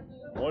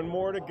 one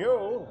more to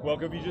go.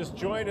 Welcome if you just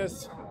joined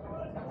us.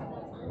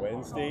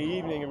 Wednesday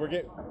evening, and we're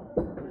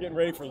getting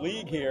ready for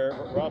league here.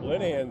 Rob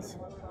Linehan's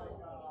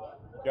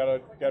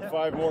got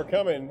 5 more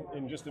coming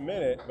in just a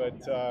minute,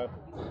 but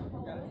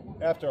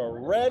after a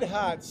red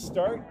hot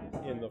start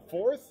in the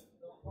 4th,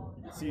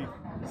 you can see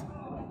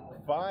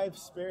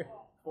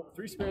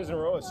 3 spares in a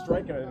row, a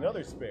strike and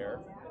another spare.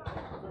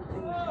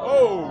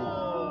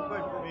 Oh!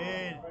 Good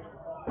bid.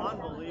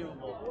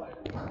 Unbelievable.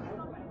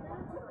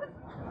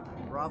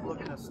 Rob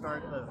looking to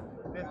start the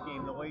 5th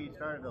game the way he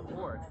started the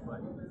 4th,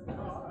 but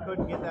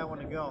couldn't get that one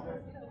to go.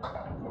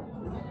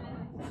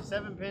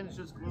 7 pins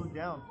just glued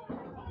down.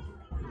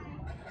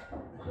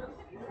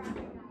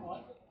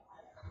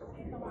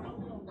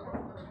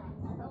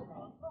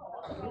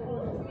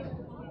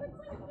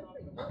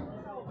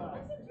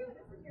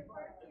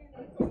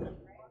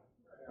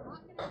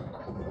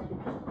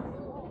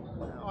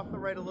 Off the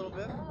right a little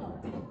bit.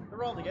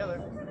 They're all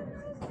together.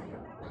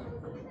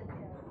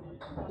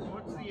 So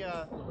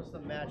what's the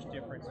match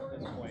difference at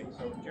this point?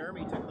 So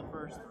Jeremy took the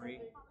first 3.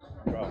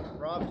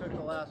 Rob took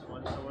the last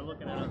one, so we're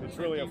looking at a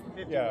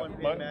 51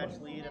 pin match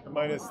lead at the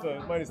minus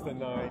the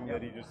 9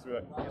 that he just threw.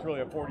 It's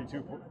really a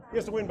 42. He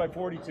has to win by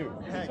 42.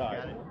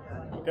 Got it.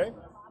 Okay.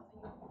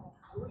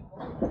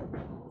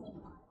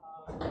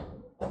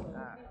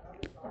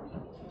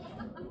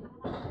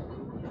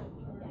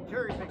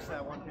 Jerry picks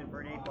that 1 pin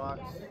for an 8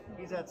 box.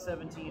 He's at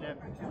 17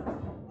 after 2.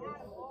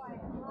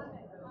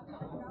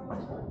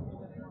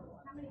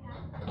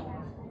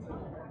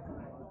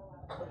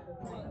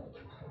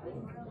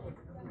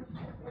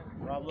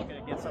 Rob looking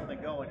to get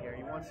something going here.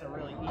 He wants to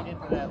really eat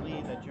into that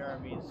lead that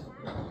Jeremy's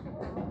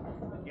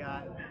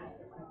got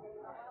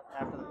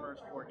after the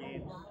first 4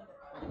 games.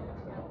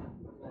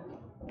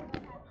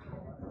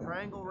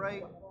 Triangle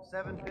right,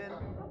 7-pin,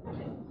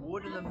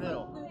 wood in the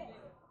middle.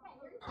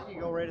 You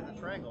go right at the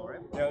triangle, right?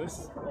 Yeah, this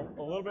is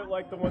a little bit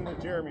like the one that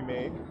Jeremy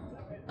made.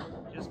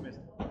 Just missed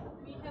it.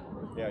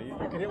 Yeah, you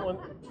can hit one.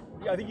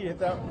 Yeah, I think you hit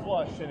that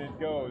flush and it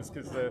goes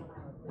because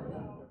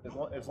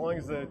as long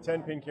as the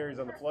 10-pin carries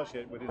on the flush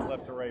hit with his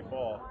left to right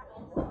ball,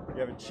 you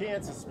have a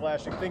chance of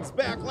splashing things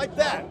back like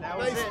that. That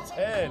was Nice it.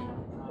 10.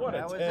 What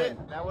That a was 10.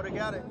 it. That would have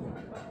got it.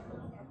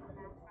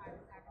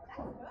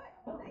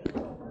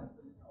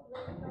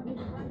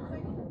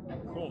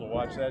 Cool to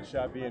watch that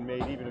shot being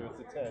made, even if it's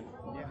a 10.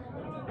 Yeah.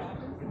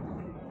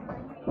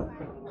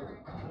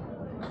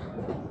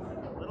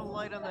 Little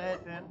light on the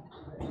head pin.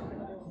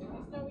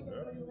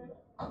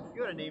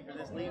 You had a name for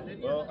this lead, didn't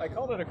you? Well, I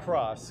called it a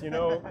cross. You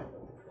know,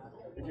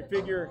 if you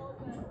figure,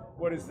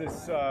 what is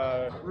this?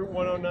 Route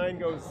 109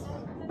 goes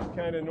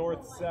kind of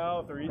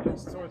north-south or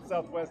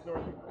southwest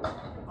north.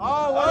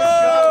 Oh, what a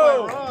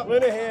shot by Rob.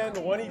 Linehan,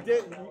 the one he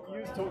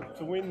used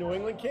to win New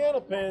England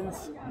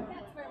Candlepins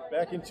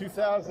back in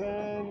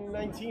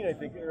 2019, I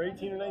think, or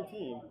 18 or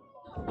 19.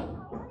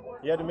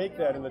 He had to make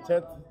that in the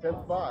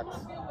 10th box.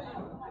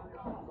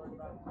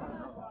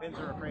 Pins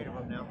are afraid of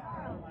him now.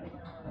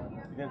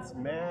 Against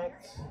Matt.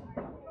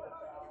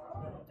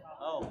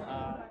 Oh,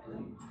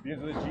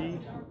 Begins with a G.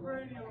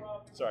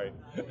 Sorry.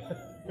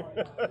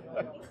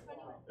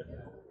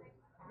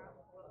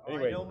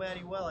 Anyway. I know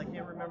Matty well. I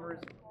can't remember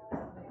his.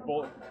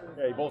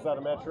 Yeah, he bowls out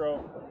of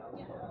Metro.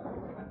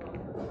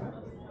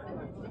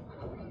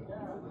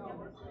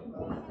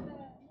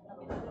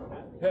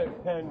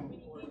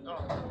 Pen.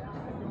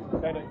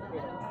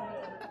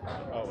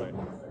 Oh wait,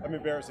 I'm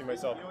embarrassing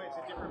myself. You know, it's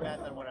a different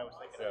Matt than what I was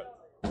thinking.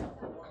 Yeah.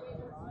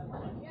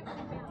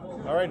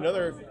 All right,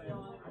 another.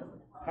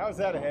 How's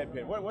that a head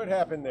pin? What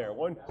happened there?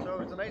 One, So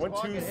it's a nice 1, 2,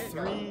 pocket hit.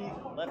 3,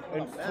 Left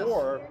and one mess.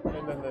 4,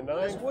 and then the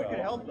 9. This wood could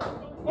help them.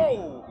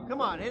 Oh!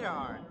 Come on, hit it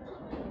hard.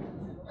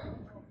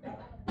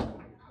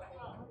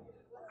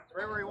 It's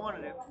right where he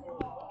wanted it.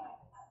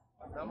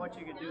 Not much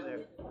you can do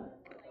there.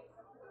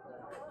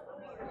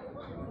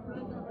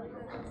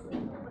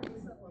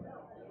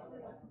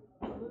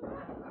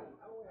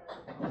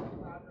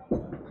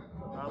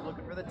 I'm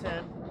looking for the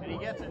 10, and he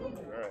gets it. All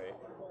right.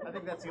 I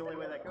think that's the only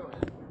way that goes.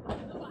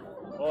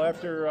 Well,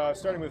 after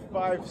starting with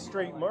 5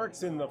 straight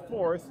marks in the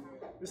 4th,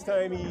 this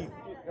time he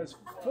has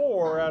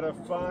 4 out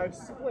of 5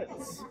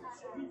 splits,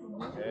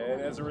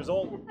 and as a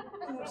result,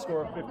 a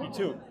score of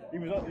 52. He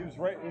was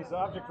right. His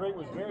object rate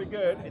was very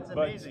good. It's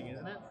but amazing,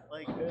 isn't it?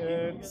 Like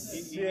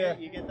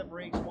you get the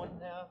breaks one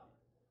half,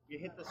 you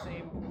hit the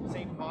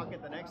same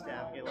pocket the next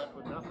half, you get left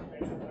with nothing.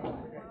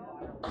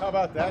 How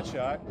about that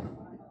shot?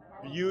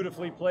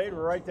 Beautifully played,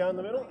 right down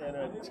the middle, and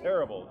a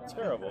terrible,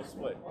 terrible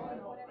split.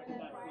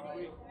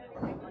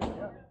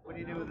 What do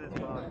you do with this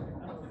box?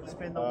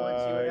 Spin the wood,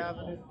 see what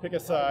happens? Pick a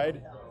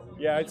side.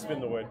 Yeah, I'd spin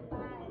the wood.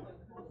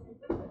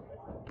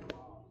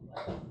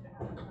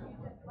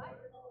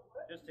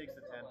 Just takes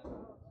the 10.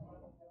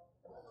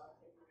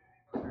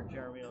 Or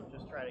Jeremy will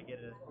just try to get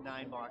a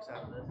 9 box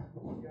out of this.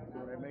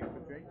 Did I make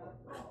the Jake?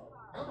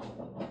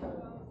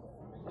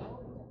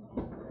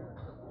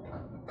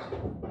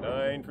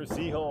 9 for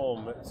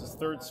Seaholm. It's his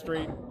 3rd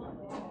straight.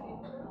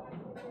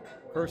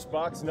 First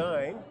box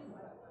 9.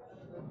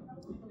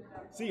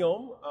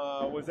 Seaholm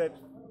was at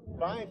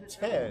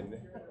 510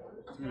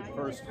 through the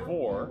first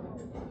 4.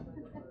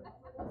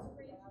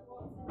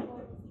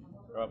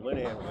 Rob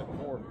Linehan was at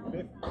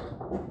 450.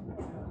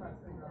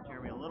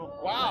 Jeremy, a little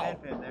Wow.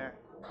 head pin there.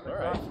 All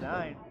right. Box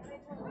 9.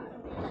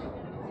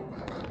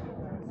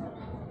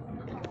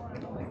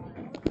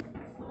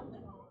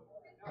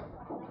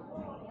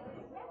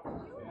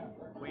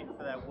 Waiting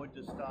for that wood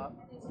to stop.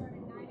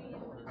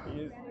 He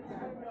is.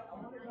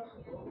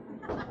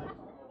 All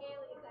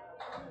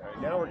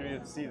right, now we're going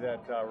to see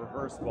that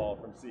reverse ball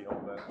from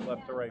Seaholm, that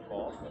left to right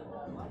ball.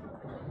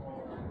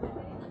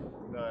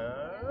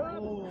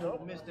 Ooh,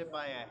 Nope. missed it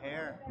by a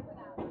hair.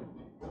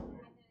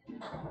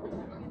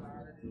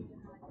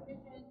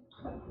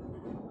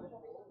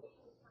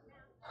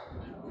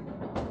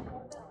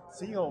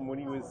 Seaholm, when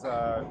he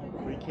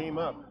came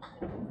up,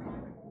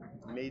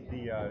 made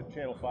the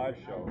Channel 5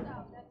 show,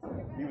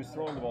 he was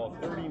throwing the ball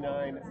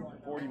 39,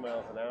 40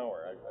 miles an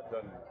hour. I've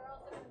done.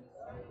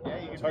 Yeah,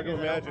 you can It's hard to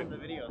figure that out imagine. from the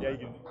video. Yeah, you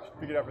can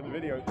figure it out from the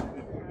video.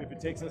 If it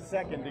takes a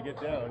second to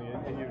get down,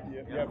 and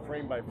you have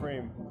frame by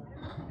frame,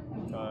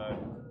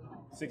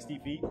 60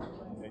 feet,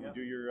 and you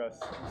do your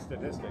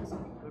statistics.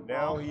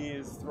 Now he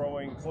is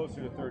throwing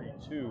closer to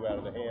 32 out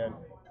of the hand,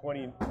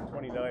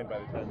 29 by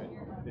the time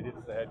it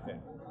hits the head pin.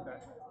 Okay.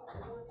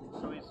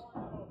 So he's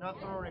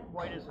not throwing it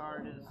quite as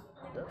hard as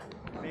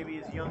maybe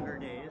his younger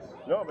days,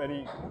 No, and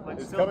he but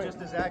is still coming. just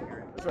as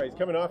accurate. That's right. He's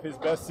coming off his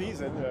best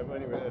season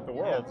anyway, at the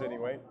Worlds.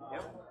 Anyway,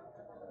 Yep.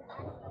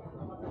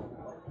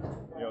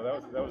 you know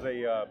that was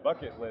a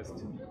bucket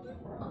list.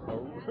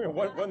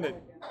 One that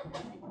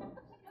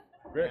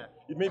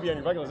it may be on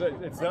your bucket list.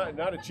 It's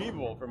not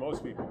achievable for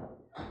most people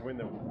to win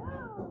the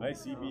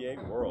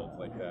ICBA Worlds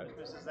like that.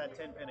 This is that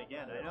 10 pin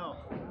again. I know.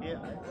 Yeah.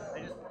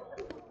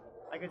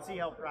 I could see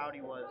how proud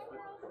he was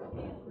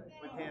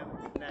with him,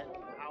 that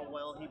how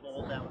well he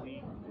bowled that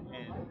week,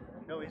 and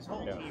no, his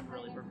whole team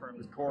really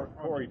performed.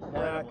 Corey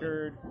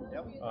Packard,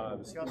 Yep.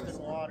 Justin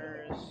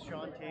Waters,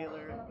 Sean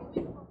Taylor,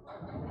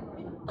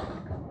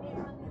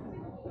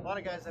 a lot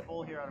of guys that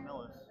bowl here out of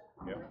Millis.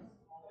 Yep.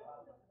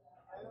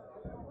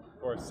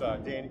 Of course,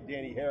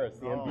 Danny Harris,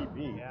 the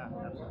MVP. Yeah,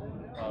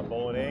 absolutely.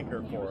 Bowling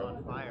anchor He was for him.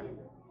 on fire.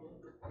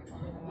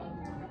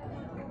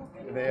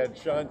 And they had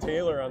Sean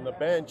Taylor on the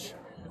bench,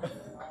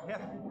 Yeah.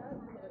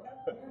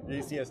 the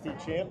ACST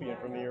champion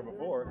from the year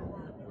before.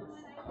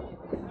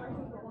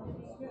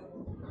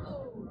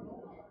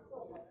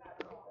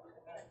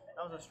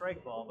 That was a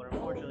strike ball, but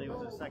unfortunately it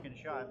was his second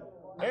shot.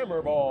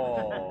 Hammer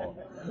ball.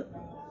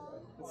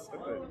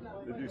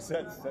 the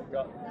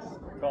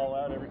Doucette call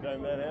out every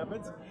time that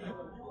happens.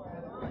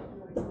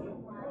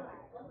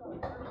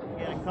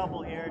 He had a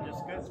couple here,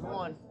 just gets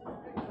one.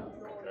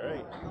 All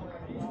right.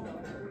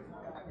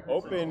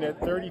 Open at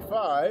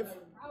 35.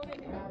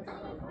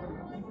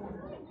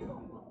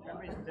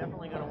 Jeremy's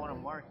definitely going to want to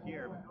mark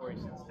here before he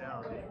sits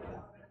down.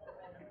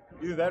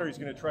 Either that or he's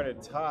going to try to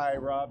tie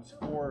Rob's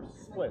 4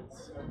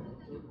 splits.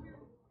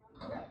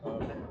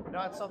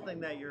 Not something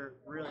that you're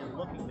really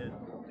looking to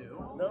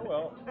do. No,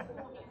 well,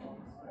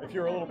 if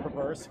you're a little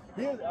perverse.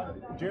 He is,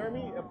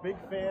 Jeremy, a big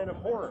fan of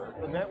horror,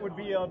 and that would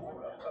be a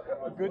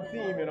good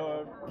theme in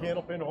a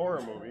candlepin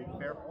horror movie.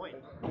 Fair point.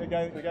 The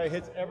guy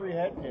hits every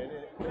head pin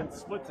and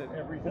splits it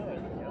every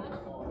time. You're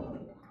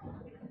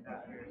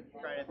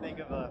trying to think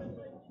of a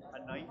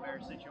nightmare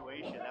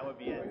situation. That would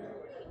be it.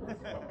 Head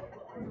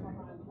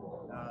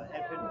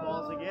pin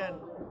falls again.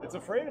 It's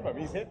afraid of him.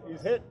 He's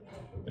hit.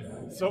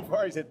 So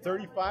far, he's hit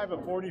 35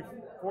 of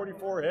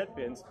 44 head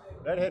pins.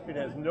 That head pin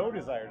has no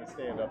desire to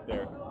stand up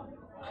there.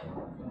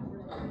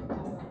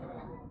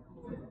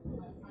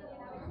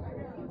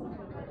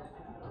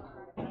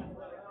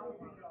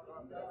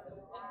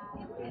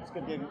 He's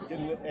going to get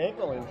an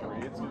ankle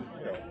injury. It's,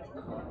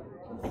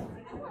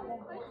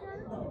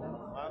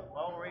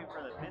 While we're waiting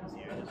for the pins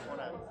here, I just want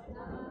to,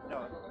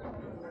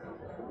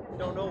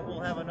 don't know if we'll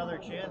have another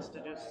chance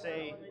to just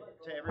say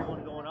to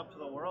everyone going up to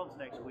the Worlds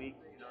next week,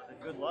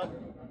 good luck.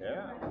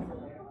 Yeah.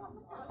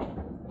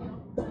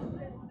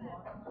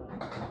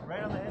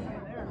 Right on the head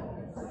pin there.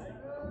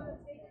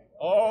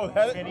 Oh,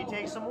 Can he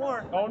take some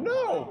more? Oh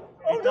no!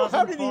 Oh It no!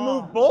 How doesn't did he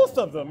fall. move both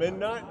of them and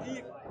not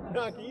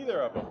knock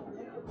either of them?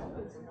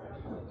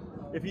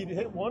 If he'd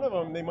hit one of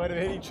them, they might have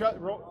hit each other,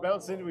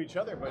 bounced into each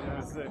other. But it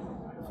was the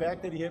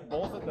fact that he hit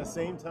both at the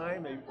same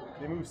time.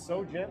 They move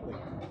so gently.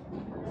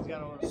 He's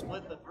got to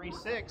split the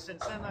 3-6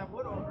 and send that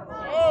wood over.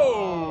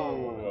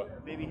 Oh!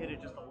 Maybe hit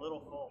it just a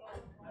little full.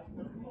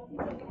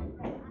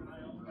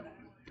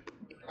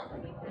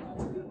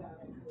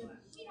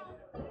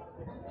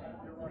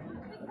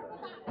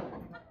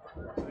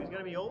 So he's going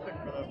to be open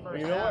for the first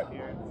You know half what?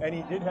 here. And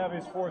he did have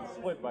his 4th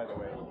split, by the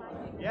way.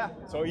 Yeah.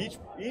 So each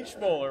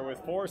bowler with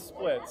 4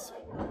 splits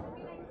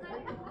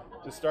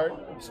to start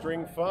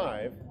string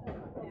 5.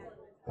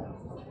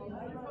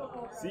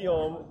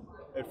 Seaholm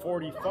at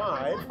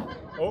 45,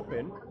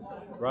 open.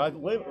 Rob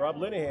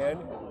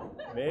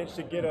Linehan managed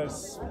to get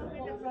us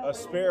a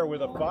spare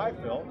with a 5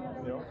 fill,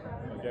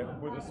 again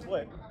with a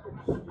split.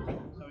 So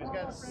he's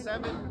got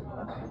 7.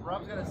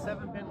 Rob's got a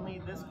 7-pin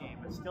lead this game,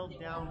 but still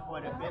down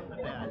quite a bit in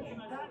the match.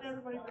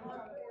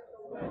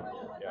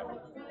 Yeah.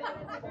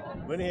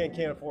 Linehan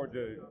can't afford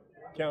to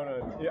count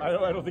on. I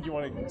don't think you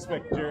want to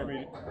expect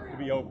Jeremy to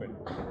be open.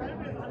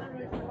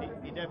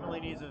 He definitely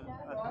needs a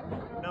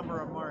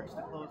number of marks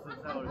to close this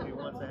out if he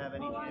wants to have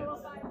any chance.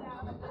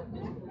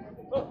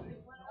 Oh.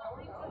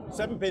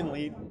 7-pin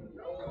lead.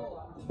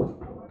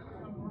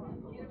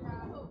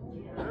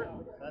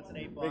 That's an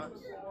 8 box.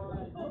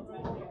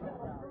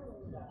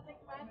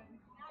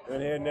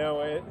 Linehan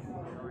now at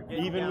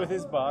even with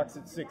his box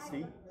at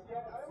 60.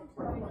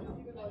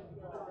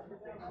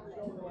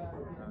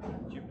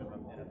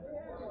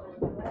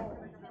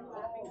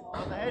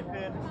 On the head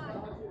pin.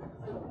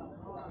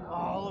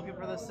 Oh, looking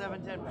for the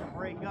 7-10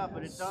 break up,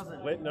 but it doesn't.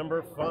 Split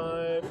number 5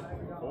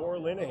 for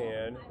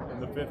Linehan in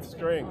the 5th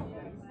string.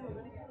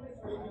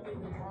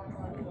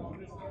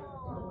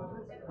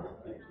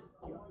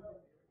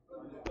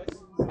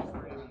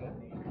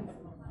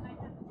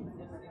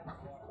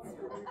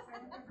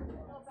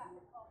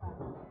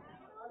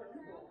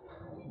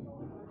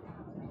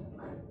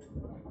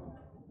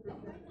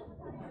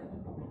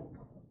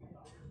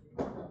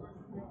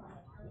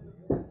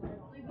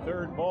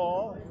 Third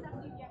ball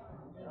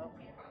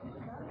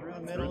Through the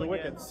through middle the again.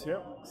 wickets.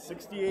 Yep,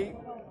 68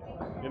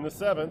 in the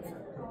 7th.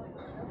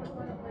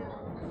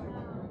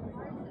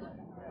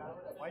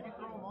 Why'd you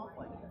throw him off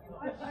like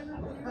that?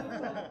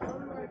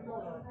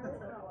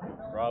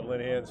 Rob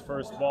Linehan's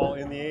first ball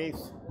in the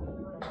 8th.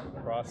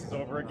 Crosses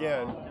over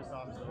again. Just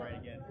off to the right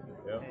again.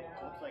 Yep. It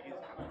looks like he's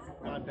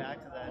gone back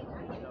to that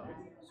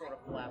sort of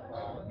flat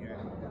ball here.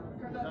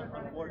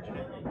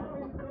 Unfortunately.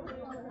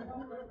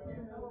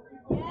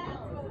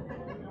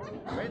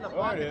 Right in the Oh, it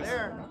pocket is.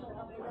 there.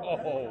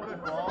 Oh,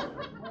 Good ball.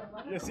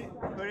 yes, he,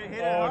 Could it hit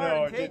it Oh, hard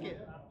no, and it take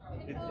didn't. it?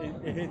 It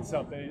It hit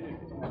something.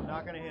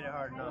 Not going to hit it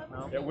hard enough,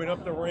 no. It went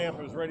up the ramp.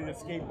 It was ready to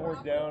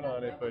skateboard down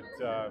on it, but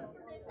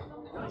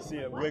you see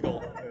it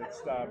wiggle and it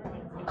stopped.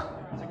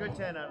 It's a good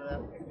 10 out of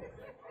that.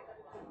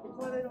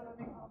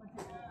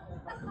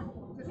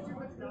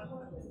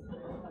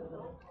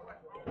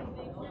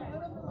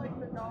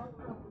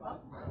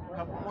 A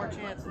couple more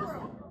chances.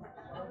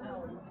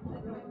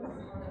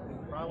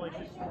 Probably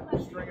just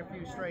string a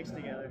few strikes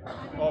together.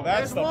 Oh,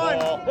 that's There's the one.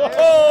 ball. There's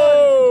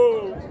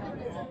Oh!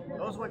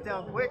 Those went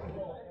down quick.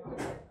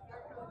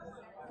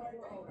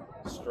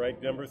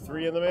 Strike number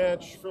 3 in the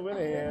match for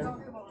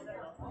Linehan.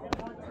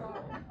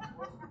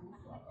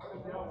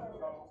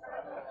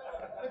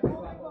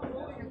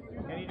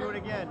 Can he do it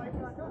again?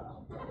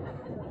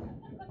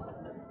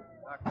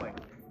 Not quite.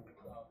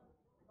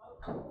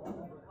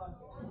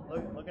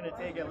 Looking to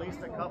take at least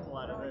a couple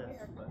out of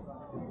this. But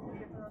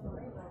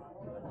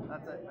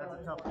that's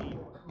a tough beat.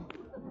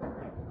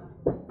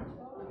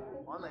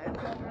 On the head.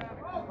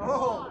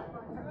 Oh!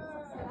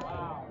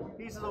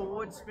 Pieces of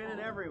wood spinning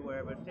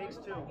everywhere, but it takes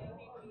 2.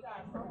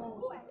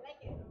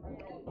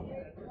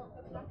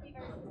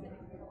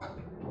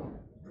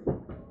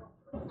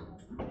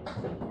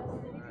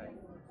 Alright.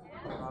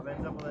 Rob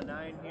ends up with a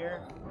 9 here.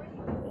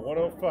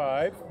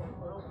 105.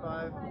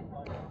 105.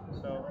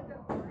 So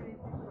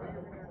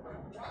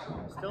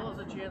still has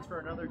a chance for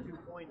another 2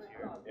 points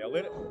here.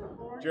 Yeah,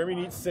 Jeremy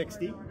needs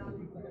 60.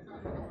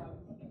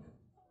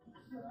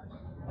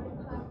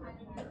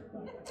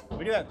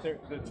 Look at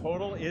that. The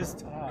total is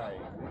tied.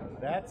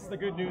 That's the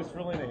good news for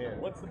Linehan.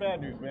 What's the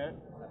bad news, man?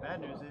 The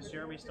bad news is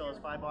Jeremy still has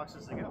 5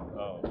 boxes to go.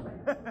 Oh.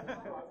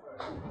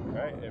 All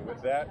right, and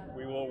with that,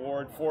 we will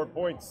award 4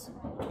 points.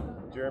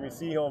 Jeremy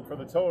Seaholm for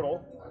the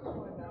total.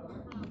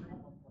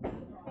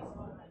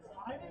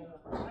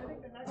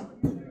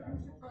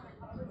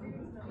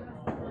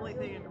 The only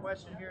thing in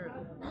question here,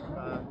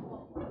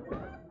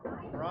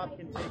 Rob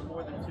can take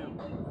more than 2.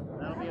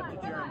 That'll be up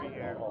to Jeremy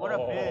here. What a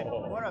bid!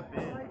 What a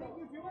bid!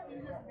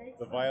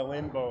 The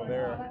violin bow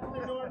there.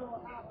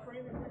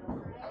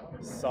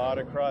 Sawed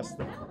across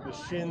the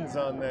shins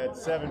on that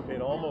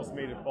 7-pin, almost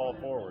made it fall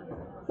forward.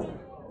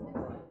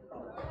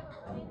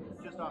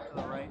 Just off to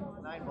the right,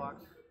 9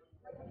 box.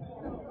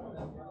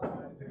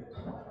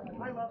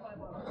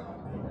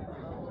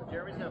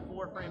 Jeremy's got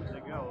 4 frames to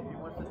go. If he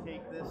wants to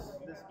take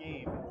this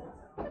game,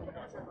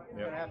 he's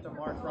gonna have to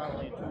mark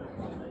probably in 2 of them.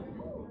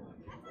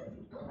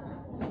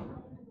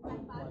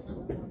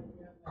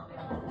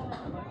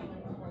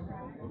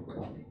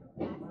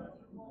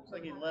 Looks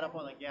like he let up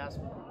on the gas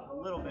a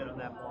little bit on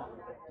that ball.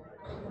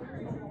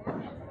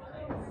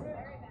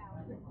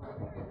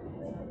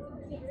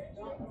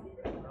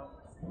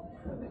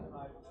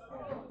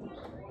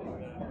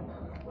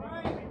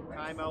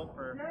 Timeout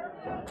for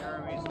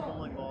Jeremy's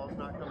bowling balls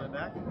not coming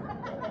back.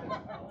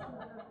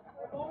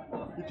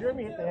 Did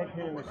Jeremy hit the head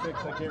pin in the 6?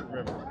 I can't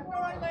remember.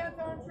 All right, Lance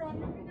Armstrong,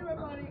 you can do it,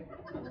 buddy.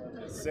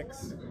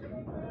 6.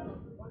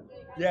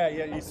 Yeah,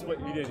 he split.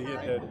 He did. He hit the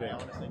head I pin.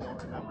 honestly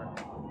don't remember.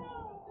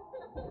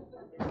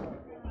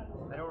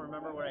 I don't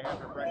remember what I had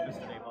for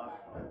breakfast today, Bob.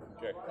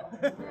 Okay.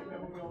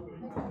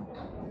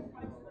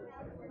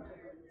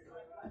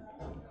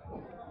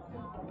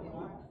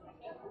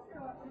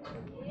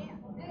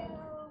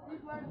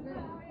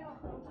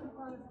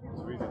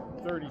 So he's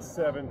at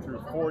 37 through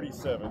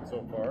 47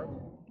 so far.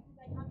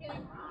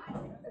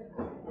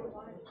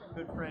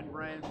 Good friend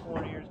Brian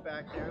Fournier's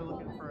back there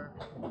looking for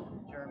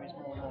Jeremy's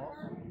bowling balls.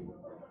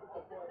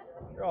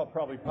 They're all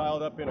probably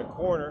piled up in a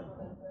corner.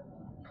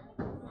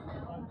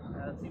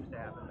 That seems to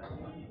happen.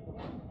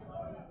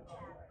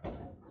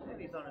 And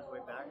he's on his way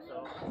back,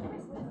 so.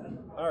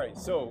 All right,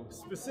 so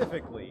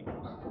specifically,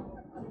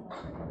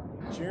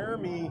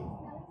 Jeremy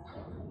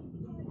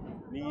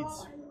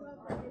needs,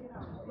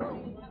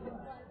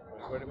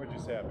 what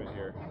just happened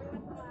here?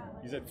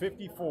 He's at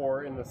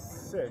 54 in the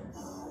 6.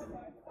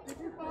 Did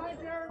you find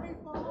Jeremy's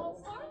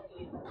balls?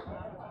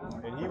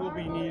 And he will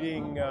be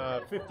needing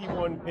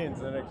 51 pins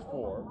in the next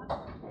 4.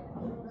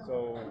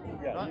 So,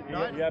 yeah,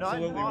 he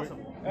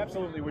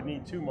absolutely would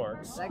need 2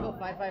 marks. Did I go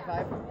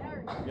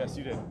 555? Yes,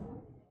 you did.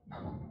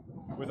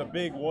 With a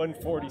big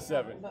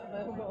 147.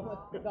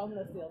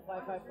 Domino steal,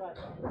 555.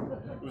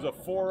 It was a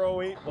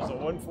 408 plus a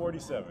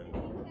 147.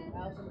 That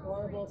was some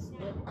horrible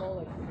split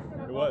bowling.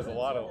 It was a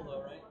lot of.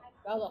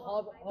 That was a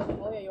horrible.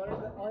 Oh yeah, you want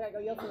to? Oh yeah, go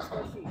yell for the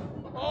score sheet.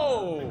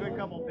 Oh! A good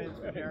couple pins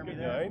for Jeremy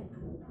Good there.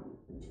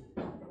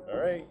 9. All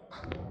right,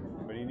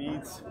 but he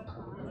needs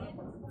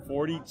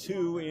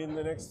 42 in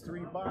the next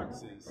 3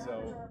 boxes.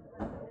 So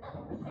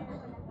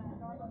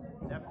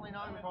Definitely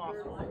not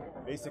impossible.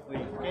 basically,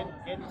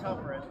 Getting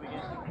tougher as we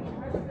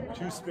get.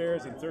 2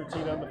 spares and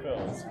 13 on the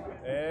fills,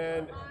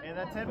 and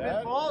that 10 that-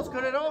 pin falls.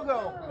 Could it all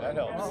go? that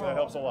helps. That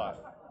helps a lot.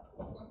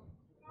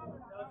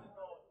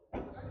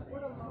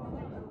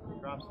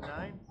 Drops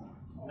 9.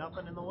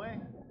 Nothing in the way.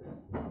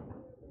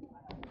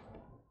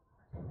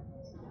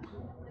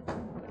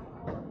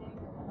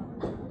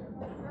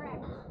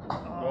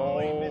 Oh,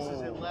 he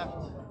misses it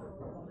left.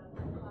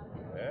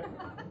 That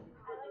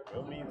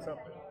will mean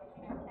something.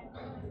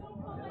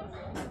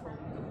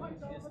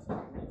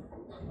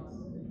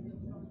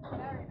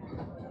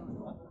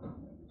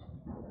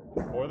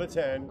 for the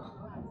 10.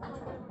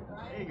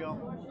 There you go.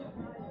 All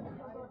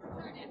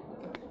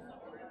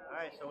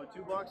right, so with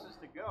 2 boxes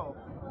to go,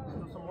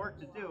 still some work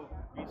to do.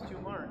 Needs 2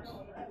 marks.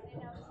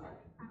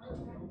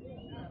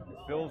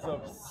 Fills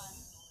of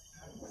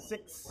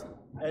 6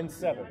 and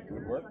 7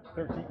 would work.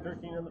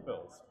 13 on the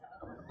fills.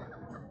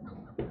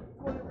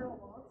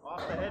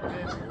 Off the head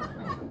pin.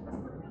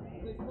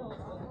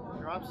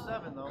 Drops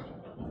 7 though.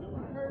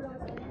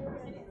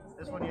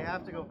 This one you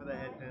have to go for the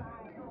head pin.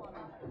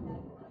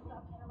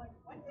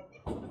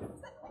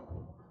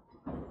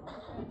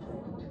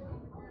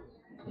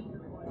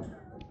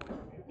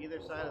 Either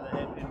side of the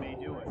head pin may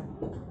do it.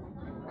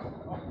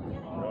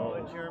 Oh,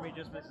 and Jeremy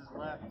just misses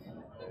left.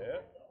 Yeah.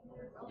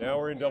 Now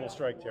we're in double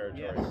strike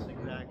territory. Yes,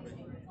 exactly.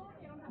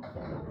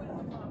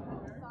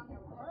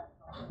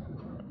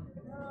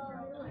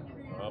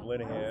 Rob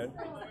Linehan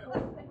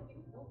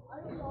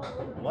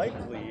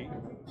likely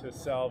to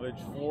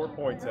salvage 4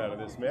 points out of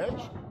this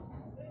match.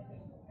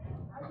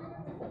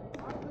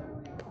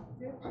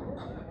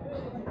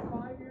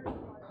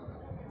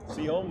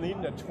 Seaholm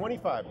needing a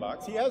 25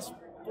 box. He has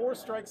 4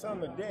 strikes on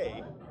the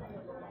day.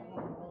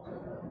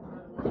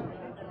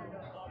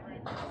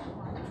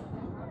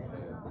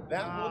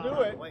 That will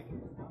do it. Wait.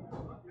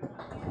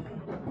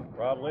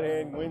 Rob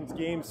Linehan wins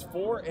games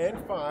 4 and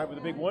 5 with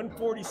a big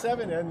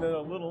 147 and then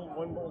a little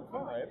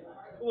 115.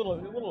 A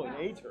little in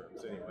A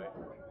terms anyway.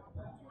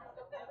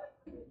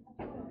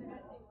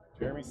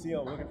 Jeremy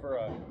Seaholm looking for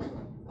a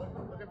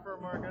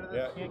mark out of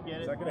this. Can't get it.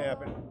 It's not gonna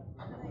happen.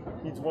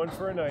 Needs 1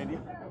 for a 90.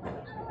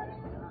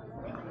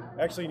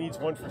 Actually needs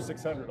 1 for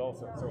 600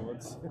 also. So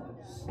let's.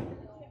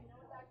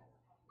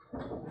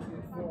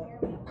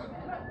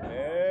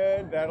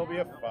 And that'll be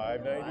a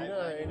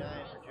 599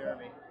 for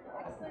Jeremy.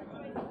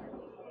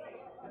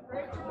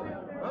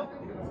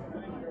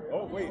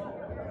 Oh wait,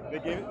 they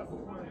gave it.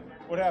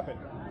 What happened?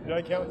 Did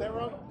I count that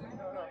wrong?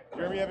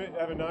 Jeremy have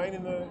a 9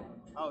 in the.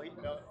 Oh,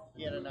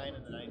 he had a 9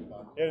 in the 9th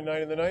box. He had a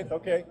 9 in the 9th.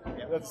 Okay,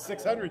 Yep. That's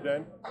 600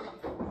 then,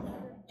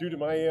 due to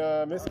my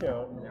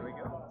miscount. There we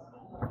go.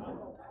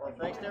 Well,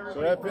 thanks to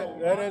everybody. So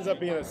that ends up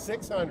being a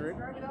 600.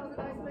 All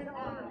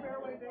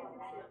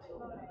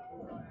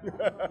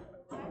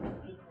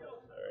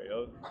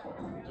right,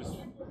 just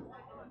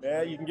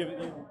you can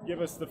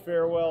give us the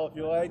farewell if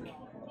you like.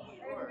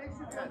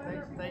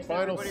 Thanks to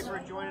everybody for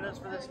joining us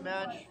for this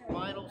match.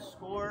 Final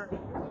score,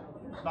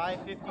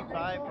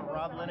 555 for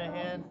Rob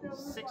Linehan,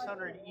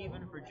 600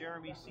 even for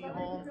Jeremy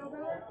Seaholm.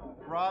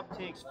 Rob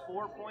takes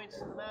 4 points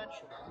in the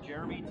match.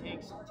 Jeremy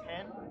takes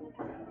 10.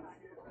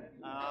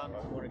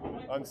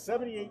 On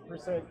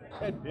 78%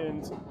 head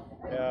pins,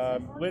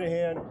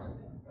 Linehan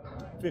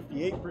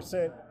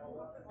 58%.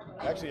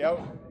 Actually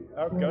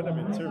outgunned him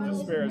in terms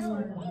of spares,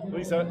 at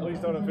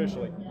least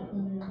unofficially.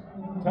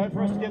 Time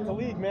for us to get to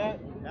league, Matt.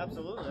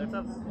 Absolutely, let's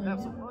have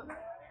some fun. All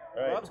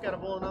right. Rob's got to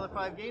bowl another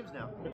 5 games now.